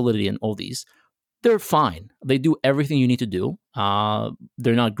machine, and Solidity, and all these, they're fine. They do everything you need to do.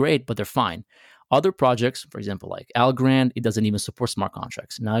 They're not great, but they're fine. Other projects, for example, like Algorand, it doesn't even support smart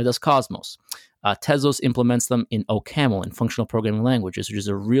contracts. Now it does Cosmos. Tezos implements them in OCaml, in functional programming languages, which is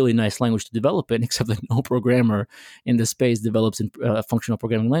a really nice language to develop in, except that no programmer in the space develops in functional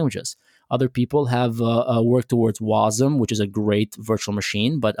programming languages. Other people have worked towards Wasm, which is a great virtual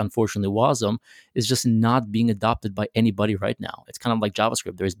machine, but unfortunately, Wasm is just not being adopted by anybody right now. It's kind of like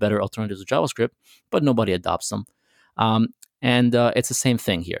JavaScript. There's better alternatives to JavaScript, but nobody adopts them. And it's the same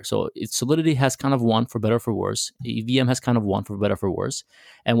thing here. So Solidity has kind of won for better or for worse. EVM has kind of won for better or for worse.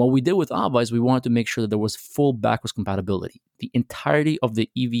 And what we did with Ava is we wanted to make sure that there was full backwards compatibility. The entirety of the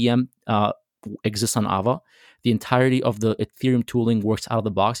EVM exists on Ava. The entirety of the Ethereum tooling works out of the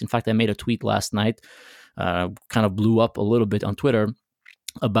box. In fact, I made a tweet last night, kind of blew up a little bit on Twitter,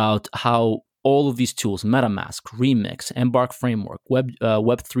 about how all of these tools, MetaMask, Remix, Embark Framework,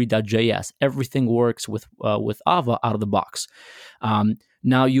 Web3.js, everything works with Ava out of the box.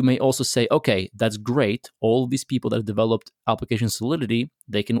 Now you may also say, okay, that's great. All of these people that have developed application Solidity,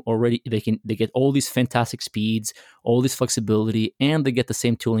 they get all these fantastic speeds, all this flexibility, and they get the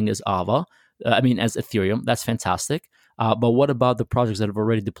same tooling as Ava. As Ethereum. That's fantastic. But what about the projects that have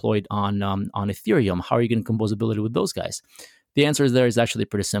already deployed on Ethereum? How are you getting composability with those guys? The answer is actually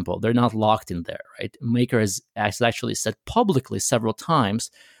pretty simple. They're not locked in there, right? Maker has actually said publicly several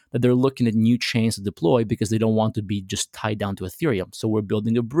times that they're looking at new chains to deploy because they don't want to be just tied down to Ethereum. So we're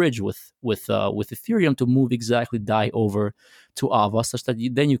building a bridge with Ethereum to move exactly DAI over to Ava, such that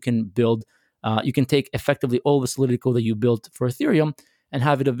then you can build, you can take effectively all the Solidity code that you built for Ethereum and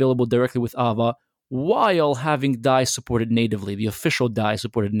have it available directly with Ava, while having DAI supported natively, the official DAI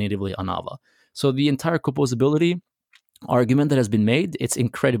supported natively on Ava. So the entire composability argument that has been made, it's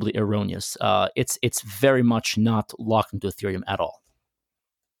incredibly erroneous. It's very much not locked into Ethereum at all.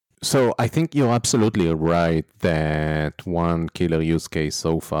 So I think you're absolutely right that one killer use case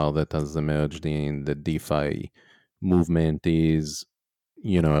so far that has emerged in the DeFi movement is,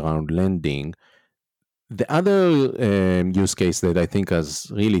 around lending. The other use case that I think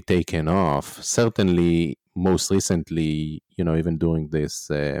has really taken off, certainly most recently, even during this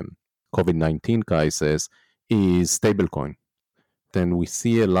COVID-19 crisis, is stablecoin. Then we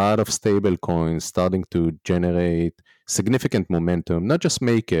see a lot of stablecoins starting to generate significant momentum, not just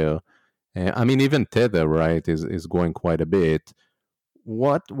Maker. Even Tether, right, is growing quite a bit.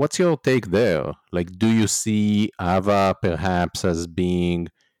 What's your take there? Like, do you see Ava perhaps as being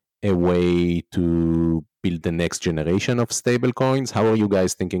a way to build the next generation of stablecoins? How are you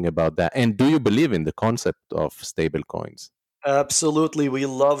guys thinking about that? And do you believe in the concept of stablecoins? Absolutely. We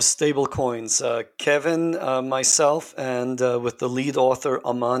love stable coins. Kevin, myself, and with the lead author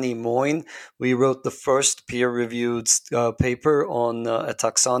Amani Moin, we wrote the first peer-reviewed paper on a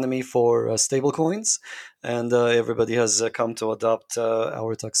taxonomy for stable coins. And everybody has come to adopt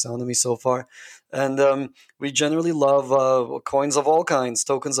our taxonomy so far. And we generally love coins of all kinds,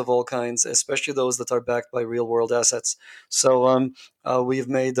 tokens of all kinds, especially those that are backed by real-world assets. So we've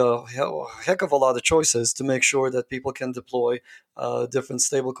made a heck of a lot of choices to make sure that people can deploy different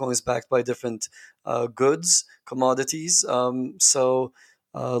stablecoins backed by different goods, commodities.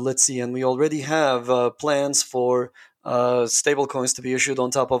 Let's see. And we already have plans for stablecoins to be issued on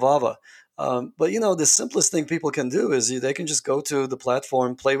top of Ava. But the simplest thing people can do is they can just go to the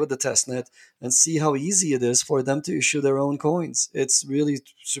platform, play with the testnet, and see how easy it is for them to issue their own coins. It's really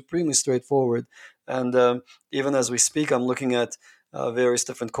supremely straightforward. And even as we speak, I'm looking at various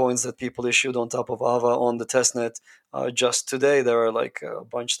different coins that people issued on top of Ava on the testnet. Just today, there are like a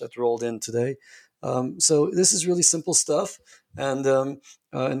bunch that rolled in today. So this is really simple stuff, and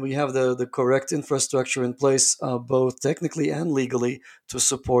we have the correct infrastructure in place, both technically and legally, to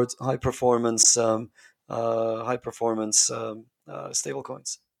support high performance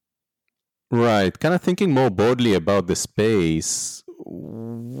stablecoins. Right. Kind of thinking more broadly about the space,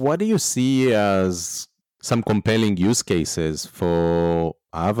 what do you see as some compelling use cases for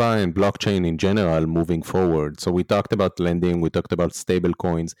Ava and blockchain in general moving forward? So we talked about lending, we talked about stable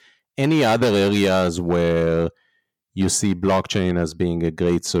coins. Any other areas where you see blockchain as being a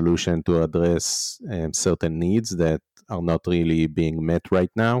great solution to address certain needs that are not really being met right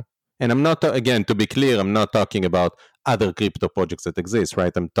now? And I'm not, again, to be clear, I'm not talking about other crypto projects that exist,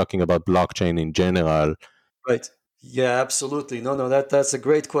 right? I'm talking about blockchain in general. Right. Yeah, absolutely. No, that's a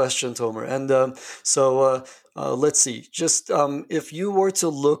great question, Tomer. And let's see. Just if you were to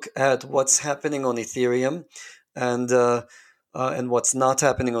look at what's happening on Ethereum, and and what's not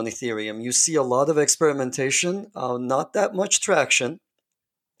happening on Ethereum. You see a lot of experimentation, not that much traction,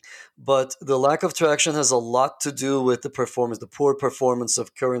 but the lack of traction has a lot to do with the performance, the poor performance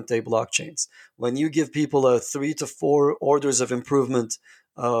of current day blockchains. When you give people a 3 to 4 orders of improvement,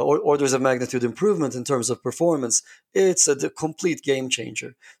 or orders of magnitude improvement in terms of performance, it's a complete game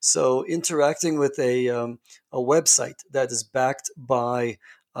changer. So interacting with a website that is backed by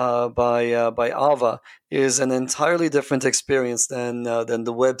Ava is an entirely different experience than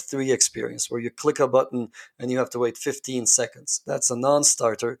the Web3 experience, where you click a button and you have to wait 15 seconds. That's a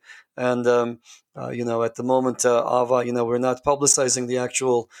non-starter. And at the moment, Ava, we're not publicizing the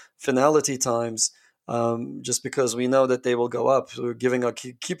actual finality times, just because we know that they will go up. We're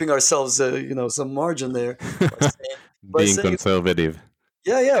keeping ourselves, some margin there. Being conservative.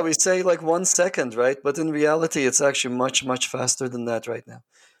 Yeah, we say like 1 second, right? But in reality, it's actually much, much faster than that right now.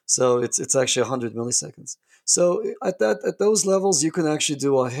 So it's actually 100 milliseconds. So at those levels, you can actually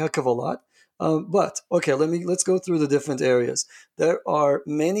do a heck of a lot. But okay, let's go through the different areas. There are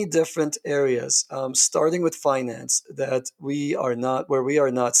many different areas, starting with finance, where we are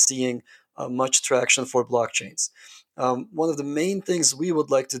not seeing much traction for blockchains. One of the main things we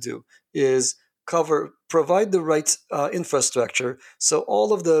would like to do is provide the right infrastructure, so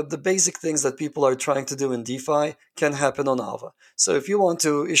all of the basic things that people are trying to do in DeFi can happen on Ava. So if you want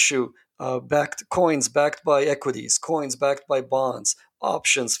to issue coins backed by equities, coins backed by bonds,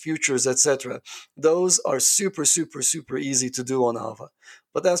 options, futures, etc., those are super, super, super easy to do on Ava.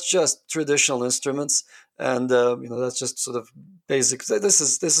 But that's just traditional instruments, and that's just sort of basic. This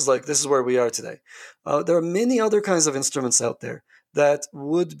is where we are today. There are many other kinds of instruments out there that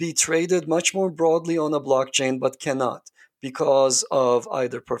would be traded much more broadly on a blockchain, but cannot because of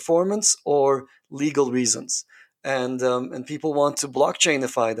either performance or legal reasons. And people want to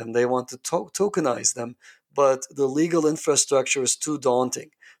blockchainify them. They want to tokenize them, but the legal infrastructure is too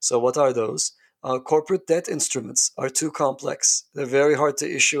daunting. So what are those? Corporate debt instruments are too complex. They're very hard to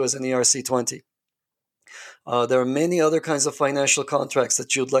issue as an ERC-20. There are many other kinds of financial contracts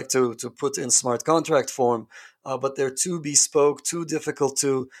that you'd like to put in smart contract form, but they're too bespoke, too difficult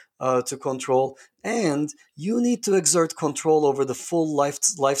to control, and you need to exert control over the full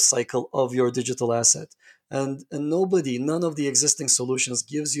life cycle of your digital asset. And none of the existing solutions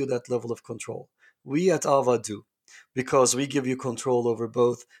gives you that level of control. We at Ava do, because we give you control over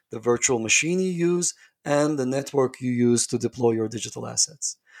both the virtual machine you use and the network you use to deploy your digital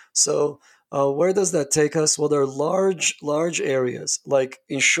assets. So where does that take us? Well, there are large areas like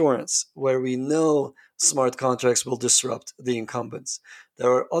insurance, where we know smart contracts will disrupt the incumbents.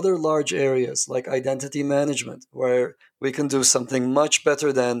 There are other large areas like identity management, where we can do something much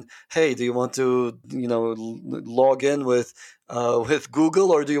better than, hey, do you want to log in with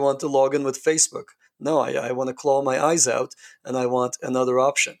Google, or do you want to log in with Facebook? No, I want to claw my eyes out, and I want another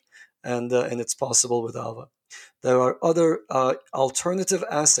option, and it's possible with Ava. There are other alternative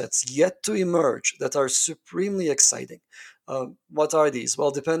assets yet to emerge that are supremely exciting. What are these?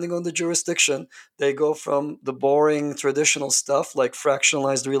 Well, depending on the jurisdiction, they go from the boring traditional stuff like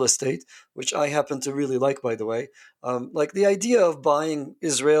fractionalized real estate, which I happen to really like, by the way. Like the idea of buying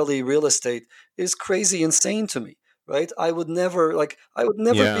Israeli real estate is crazy insane to me. Right? I would never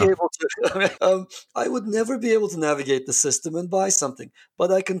Yeah. be able to. I would never be able to navigate the system and buy something.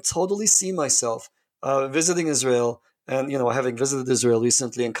 But I can totally see myself visiting Israel, and having visited Israel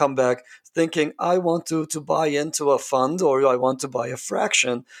recently, and come back thinking I want to buy into a fund, or I want to buy a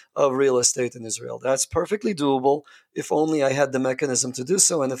fraction of real estate in Israel. That's perfectly doable if only I had the mechanism to do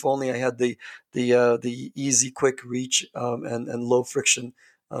so, and if only I had the easy, quick reach, and low friction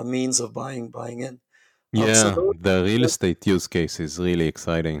means of buying in. Yeah, the real estate use case is really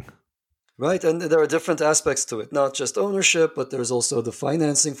exciting. Right, and there are different aspects to it, not just ownership, but there's also the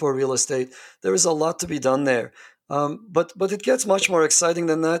financing for real estate. There is a lot to be done there. But it gets much more exciting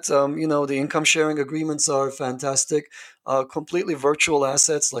than that. The income sharing agreements are fantastic. Completely virtual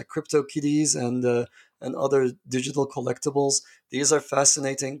assets like CryptoKitties and other digital collectibles. These are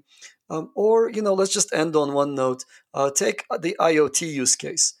fascinating. Or let's just end on one note. Take the IoT use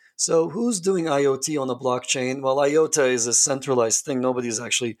case. So who's doing IoT on a blockchain? Well, IOTA is a centralized thing. Nobody's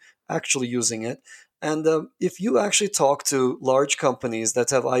actually using it. And if you actually talk to large companies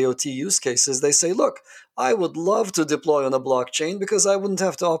that have IoT use cases, they say, look, I would love to deploy on a blockchain because I wouldn't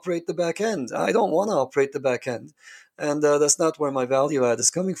have to operate the back end. I don't want to operate the back end. And that's not where my value add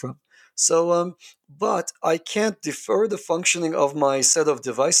is coming from. So, but I can't defer the functioning of my set of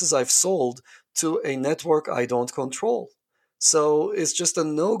devices I've sold to a network I don't control. So it's just a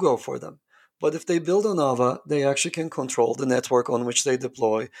no-go for them. But if they build on Ava, they actually can control the network on which they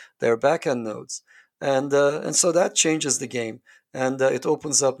deploy their backend nodes. and so that changes the game, and it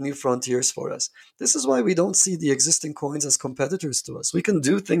opens up new frontiers for us. This is why we don't see the existing coins as competitors to us. We can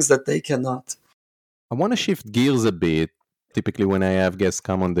do things that they cannot. I want to shift gears a bit. Typically, when I have guests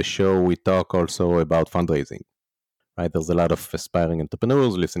come on the show, we talk also about fundraising, right? There's a lot of aspiring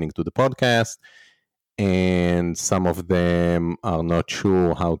entrepreneurs listening to the podcast, and some of them are not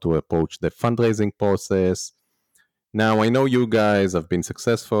sure how to approach the fundraising process. Now, I know you guys have been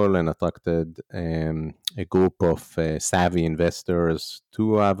successful and attracted a group of savvy investors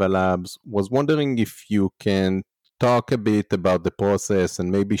to Ava Labs. Was wondering if you can talk a bit about the process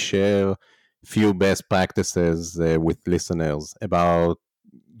and maybe share few best practices with listeners about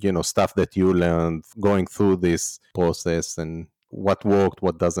stuff that you learned going through this process and what worked,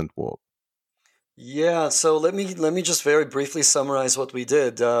 what doesn't work. Yeah, so let me just very briefly summarize what we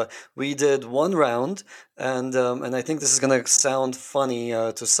did. We did one round, and I think this is going to sound funny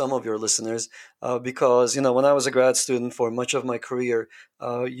to some of your listeners, because when I was a grad student for much of my career,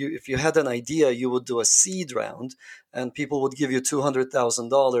 if you had an idea, you would do a seed round, and people would give you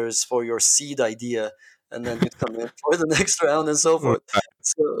 $200,000 for your seed idea, and then you'd come in for the next round and so forth.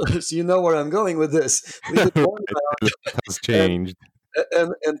 So you know where I'm going with this. We did one It round, has and changed.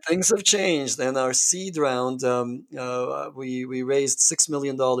 and things have changed. And our seed round, we raised $6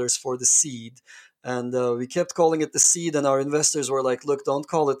 million for the seed, and we kept calling it the seed. And our investors were like, "Look, don't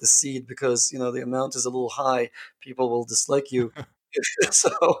call it the seed because the amount is a little high. People will dislike you."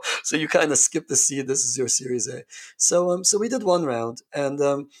 so so you kind of skip the seed. This is your Series A. So we did one round, and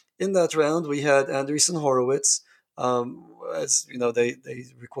in that round we had Andreessen Horowitz. As you know, they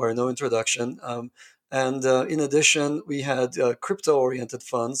require no introduction. And in addition, we had crypto-oriented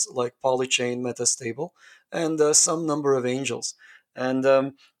funds like Polychain, Metastable, and some number of angels.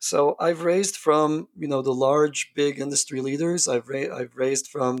 And so I've raised from the large, big industry leaders. I've raised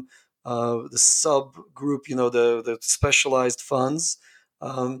from the subgroup, the specialized funds.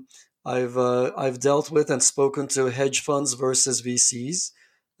 Um, I've dealt with and spoken to hedge funds versus VCs,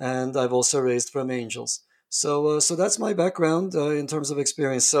 and I've also raised from angels. So that's my background in terms of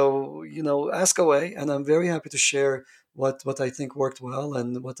experience. So ask away, and I'm very happy to share what I think worked well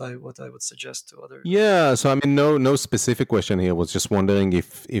and what I would suggest to other. Yeah, so I mean, no specific question here. Was just wondering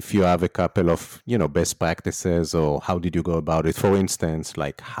if you have a couple of best practices or how did you go about it? For instance,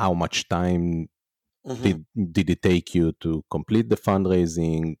 like how much time Hmm. did it take you to complete the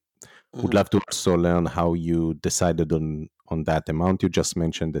fundraising? Would Hmm. love to also learn how you decided on that amount you just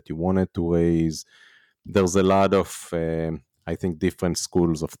mentioned that you wanted to raise. There's a lot of I think different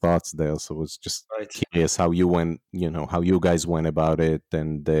schools of thoughts there, so I was just Right. curious how you went, how you guys went about it,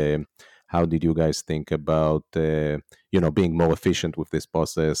 and how did you guys think about being more efficient with this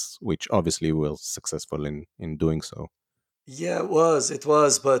process, which obviously we're successful in doing so. Yeah, it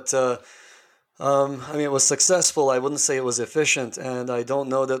was, but I mean, it was successful. I wouldn't say it was efficient, and I don't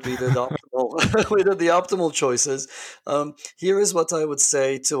know that we did optimal. We did the optimal choices. Here is what I would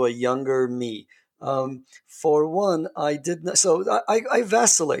say to a younger me. For one, I did not. So I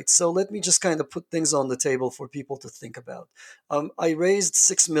vacillate. So let me just kind of put things on the table for people to think about. I raised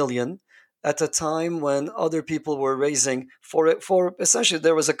 6 million at a time when other people were raising for essentially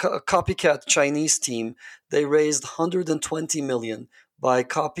there was a copycat Chinese team. They raised 120 million by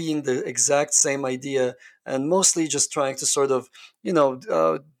copying the exact same idea and mostly just trying to sort of, you know,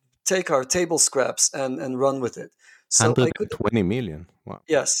 uh, take our table scraps and run with it. So I could, 120 million. Wow.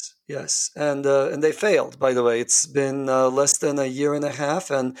 yes, yes, and they failed. By the way, it's been less than a year and a half,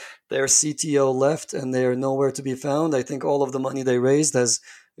 and their CTO left, and they are nowhere to be found. I think all of the money they raised has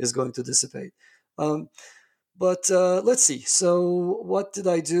is going to dissipate. Um, but let's see. So, what did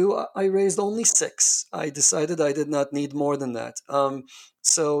I do? I raised only six. I decided I did not need more than that.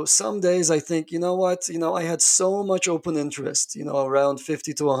 So, some days I think, you know what? I had so much open interest. Around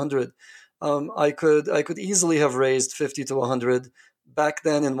 50 to 100. I could easily have raised 50 to 100 back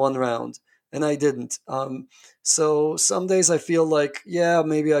then in one round, and I didn't. So, some days I feel like, yeah,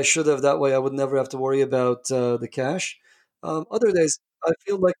 maybe I should have. That way, I would never have to worry about the cash. Other days, I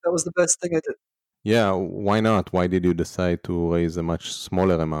feel like that was the best thing I did. Yeah, why not? Why did you decide to raise a much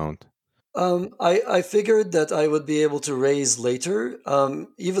smaller amount? I figured that I would be able to raise later,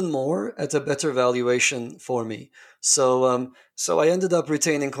 even more at a better valuation for me. So I ended up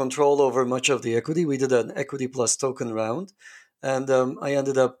retaining control over much of the equity. We did an equity plus token round, and I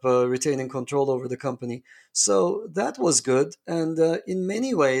ended up retaining control over the company. So that was good. And in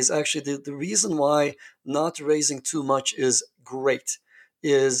many ways, actually, the reason why not raising too much is great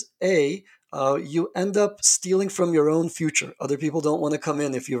is you end up stealing from your own future. Other people don't want to come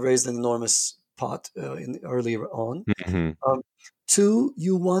in if you raised an enormous pot earlier on. Mhm. Um, Two,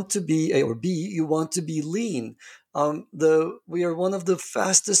 you want to be A, or B, you want to be lean. We are one of the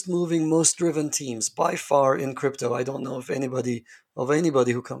fastest moving, most driven teams by far in crypto. I don't know if anybody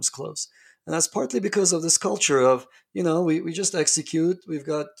who comes close. And that's partly because of this culture of, we just execute. We've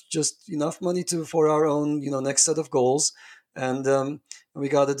got just enough money for our own, next set of goals. And we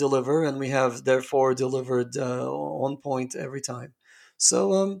got to deliver, and we have therefore delivered on point every time.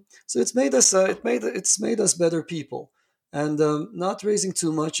 So it's made us it's made us better people. And not raising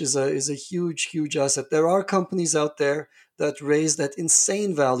too much is a huge asset. There are companies out there that raised at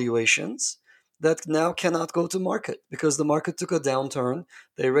insane valuations that now cannot go to market because the market took a downturn.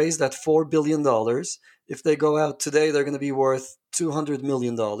 They raised at $4 billion. If they go out today, they're going to be worth $200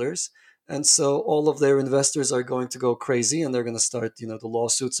 million. And so all of their investors are going to go crazy, and they're going to start, the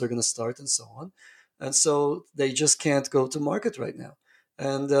lawsuits are going to start, and so on. And so they just can't go to market right now.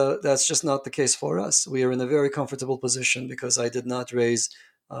 And that's just not the case for us. We are in a very comfortable position because I did not raise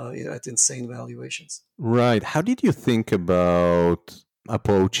at insane valuations. Right. How did you think about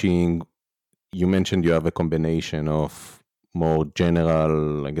approaching? You mentioned you have a combination of more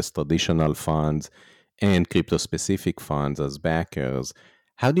general, I guess, traditional funds and crypto specific funds as backers.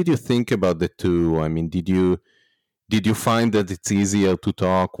 How did you think about the two? I mean, did you find that it's easier to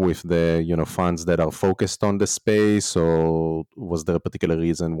talk with the funds that are focused on the space, or was there a particular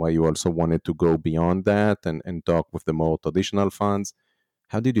reason why you also wanted to go beyond that and talk with the more traditional funds?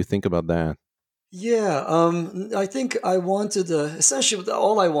 How did you think about that? Yeah, I think I wanted essentially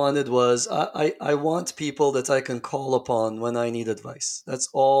all I wanted was I want people that I can call upon when I need advice. That's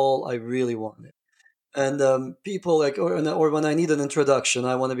all I really wanted. And people like, or when I need an introduction,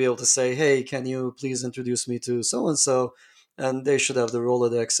 I want to be able to say, "Hey, can you please introduce me to so and so?" And they should have the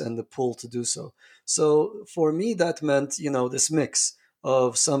Rolodex and the pull to do so. So for me, that meant this mix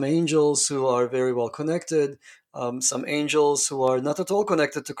of some angels who are very well connected, some angels who are not at all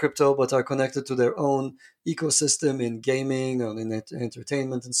connected to crypto but are connected to their own ecosystem in gaming and in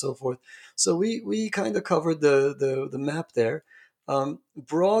entertainment and so forth. So we kind of covered the map there.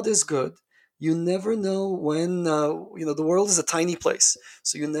 Broad is good. You never know when the world is a tiny place,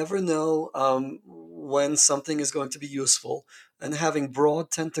 so you never know when something is going to be useful. And having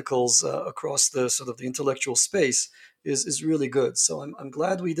broad tentacles across the sort of the intellectual space is really good. So I'm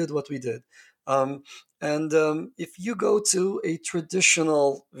glad we did what we did. And if you go to a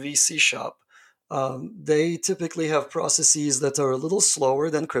traditional VC shop, they typically have processes that are a little slower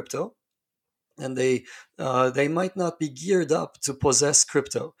than crypto, and they might not be geared up to possess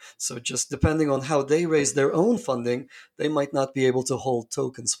crypto. So just depending on how they raise their own funding, they might not be able to hold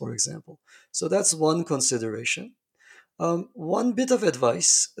tokens, for example. So that's one consideration. One bit of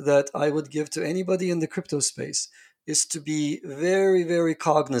advice that I would give to anybody in the crypto space is to be very, very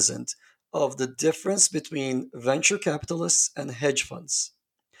cognizant of the difference between venture capitalists and hedge funds.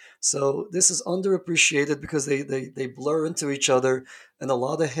 So this is underappreciated because they blur into each other, and a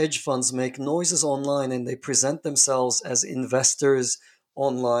lot of hedge funds make noises online and they present themselves as investors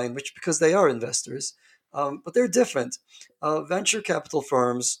online, which because they are investors, but they're different. Venture capital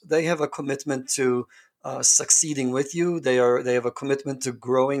firms, they have a commitment to succeeding with you. They have a commitment to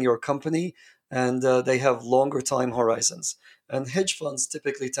growing your company, and they have longer time horizons. And hedge funds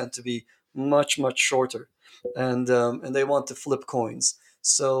typically tend to be much shorter, and they want to flip coins.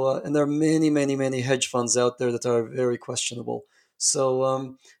 So, and there are many hedge funds out there that are very questionable.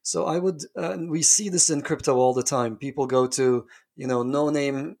 So I would, and we see this in crypto all the time. People go to, no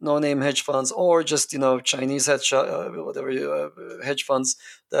name hedge funds, or just, Chinese hedge funds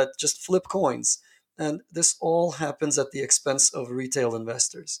that just flip coins. And this all happens at the expense of retail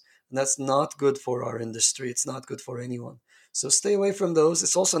investors. And that's not good for our industry. It's not good for anyone. So stay away from those.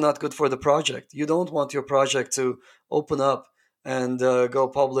 It's also not good for the project. You don't want your project to open up and go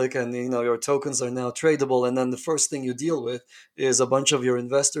public, and your tokens are now tradable, and then the first thing you deal with is a bunch of your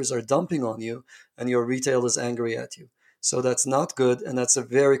investors are dumping on you, and your retail is angry at you. So that's not good, and that's a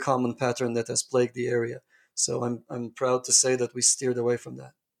very common pattern that has plagued the area. So I'm proud to say that we steered away from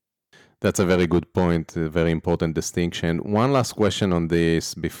that. That's a very good point, a very important distinction. One last question on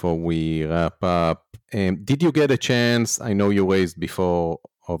this before we wrap up. Did you get a chance? I know you raised before,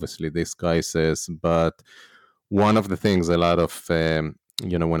 obviously, this crisis, but one of the things a lot of,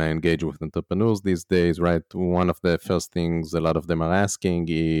 when I engage with entrepreneurs these days, right, one of the first things a lot of them are asking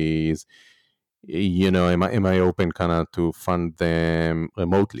is, am I open kind of to fund them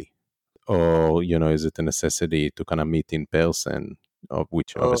remotely? Or, is it a necessity to kind of meet in person,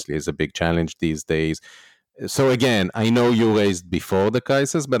 which Oh, obviously is a big challenge these days. So again, I know you raised before the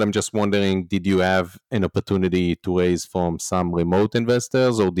crisis, but I'm just wondering, did you have an opportunity to raise from some remote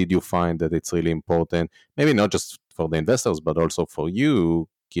investors, or did you find that it's really important, maybe not just for the investors, but also for you,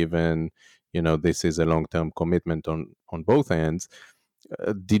 given this is a long-term commitment on both ends.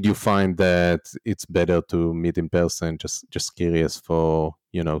 Did you find that it's better to meet in person? Just curious for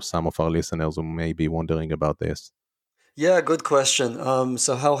some of our listeners who may be wondering about this. Yeah, good question.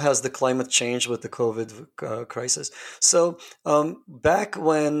 So, how has the climate changed with the COVID crisis? So, back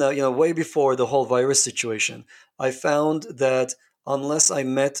when, way before the whole virus situation, I found that unless I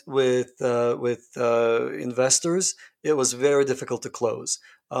met with investors, it was very difficult to close.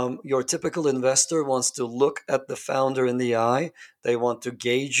 Your typical investor wants to look at the founder in the eye. They want to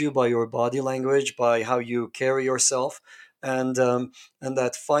gauge you by your body language, by how you carry yourself, and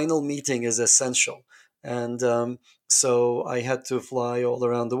that final meeting is essential. And so I had to fly all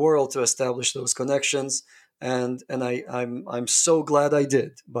around the world to establish those connections, and I'm so glad I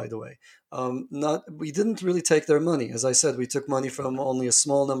did. By the way, not we didn't really take their money. As I said, we took money from only a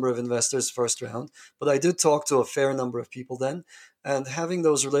small number of investors first round, but I did talk to a fair number of people then, and having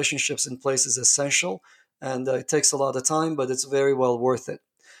those relationships in place is essential. And it takes a lot of time, but it's very well worth it.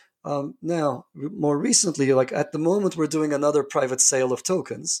 Now, more recently, like at the moment, we're doing another private sale of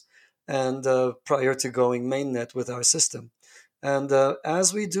tokens, and prior to going mainnet with our system. And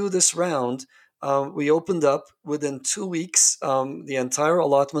as we do this round, we opened up within 2 weeks. The entire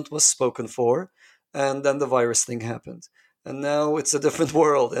allotment was spoken for, and then the virus thing happened. And now it's a different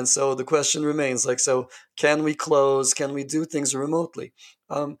world. And so the question remains like, so can we close? Can we do things remotely?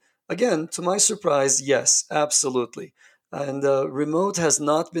 Again, to my surprise, yes, absolutely. And remote has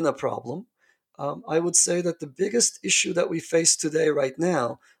not been a problem. I would say that the biggest issue that we face today, right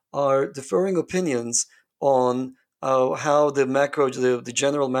now, are differing opinions on how the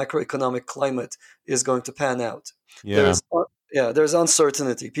general macroeconomic climate is going to pan out. Yeah. There's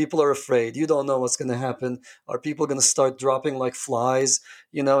uncertainty. People are afraid. You don't know what's going to happen. Are people going to start dropping like flies?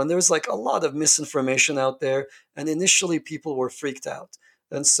 And there's like a lot of misinformation out there. And initially, people were freaked out.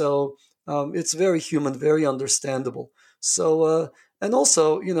 And so it's very human, very understandable. So, and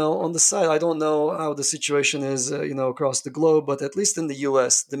also, on the side, I don't know how the situation is, across the globe, but at least in the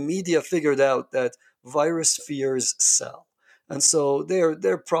US, the media figured out that virus fears sell. And so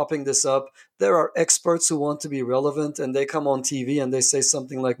they're propping this up. There are experts who want to be relevant, and they come on TV and they say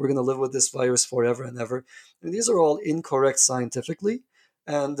something like, we're going to live with this virus forever and ever. And these are all incorrect scientifically.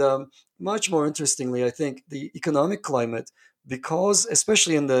 And much more interestingly, I think the economic climate, because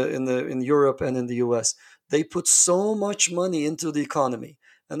especially in Europe and in the US, they put so much money into the economy,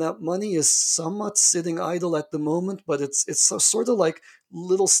 and that money is somewhat sitting idle at the moment. But it's sort of like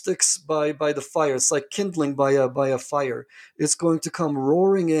little sticks by the fire. It's like kindling by a fire. It's going to come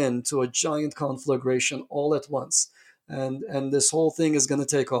roaring into a giant conflagration all at once, and this whole thing is going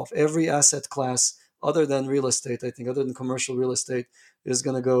to take off. Every asset class, other than real estate, I think, other than commercial real estate, is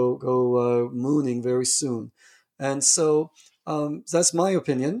going to go mooning very soon, and so. That's my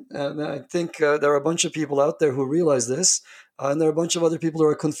opinion. And I think there are a bunch of people out there who realize this. And there are a bunch of other people who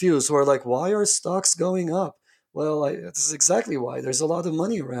are confused, who are like, why are stocks going up? Well, this is exactly why. There's a lot of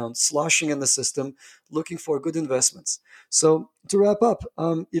money around sloshing in the system, looking for good investments. So to wrap up,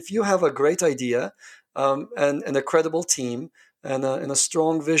 if you have a great idea and a credible team and a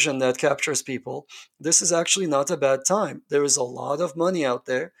strong vision that captures people, this is actually not a bad time. There is a lot of money out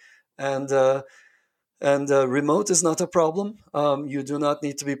there. And remote is not a problem. You do not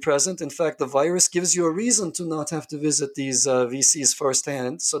need to be present. In fact, the virus gives you a reason to not have to visit these VCs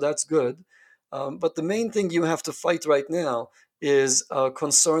firsthand, so that's good. But the main thing you have to fight right now is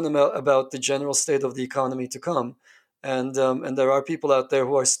concern about the general state of the economy to come. And there are people out there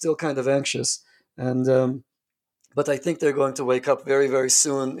who are still kind of anxious. But I think they're going to wake up very, very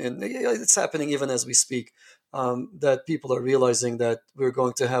soon. And it's happening even as we speak, that people are realizing that we're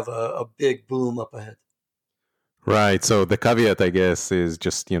going to have a big boom up ahead. Right. So the caveat, I guess, is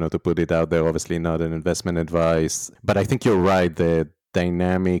just, to put it out there, obviously not an investment advice. But I think you're right. The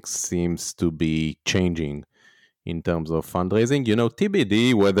dynamics seems to be changing in terms of fundraising.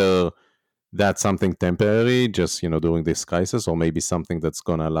 TBD, whether that's something temporary, just, during this crisis, or maybe something that's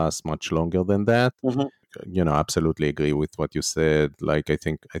going to last much longer than that. Mm-hmm. Absolutely agree with what you said. Like, I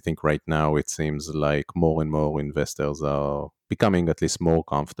think right now it seems like more and more investors are becoming at least more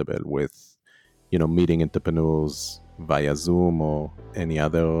comfortable with meeting entrepreneurs via Zoom or any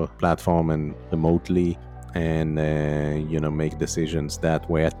other platform and remotely, and make decisions that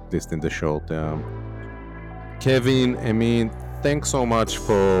way, at least in the short term. Kevin, thanks so much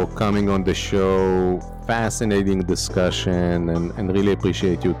for coming on the show. Fascinating discussion, and really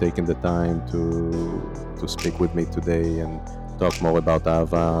appreciate you taking the time to speak with me today and talk more about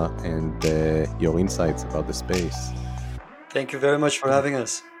Ava and your insights about the space. Thank you very much for having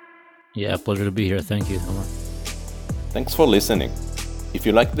us. Yeah, pleasure to be here. Thank you, Tomer. Thanks for listening. If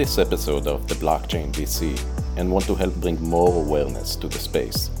you like this episode of the Blockchain VC and want to help bring more awareness to the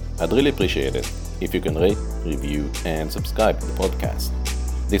space, I'd really appreciate it if you can rate, review, and subscribe to the podcast.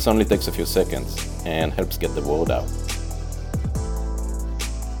 This only takes a few seconds and helps get the word out.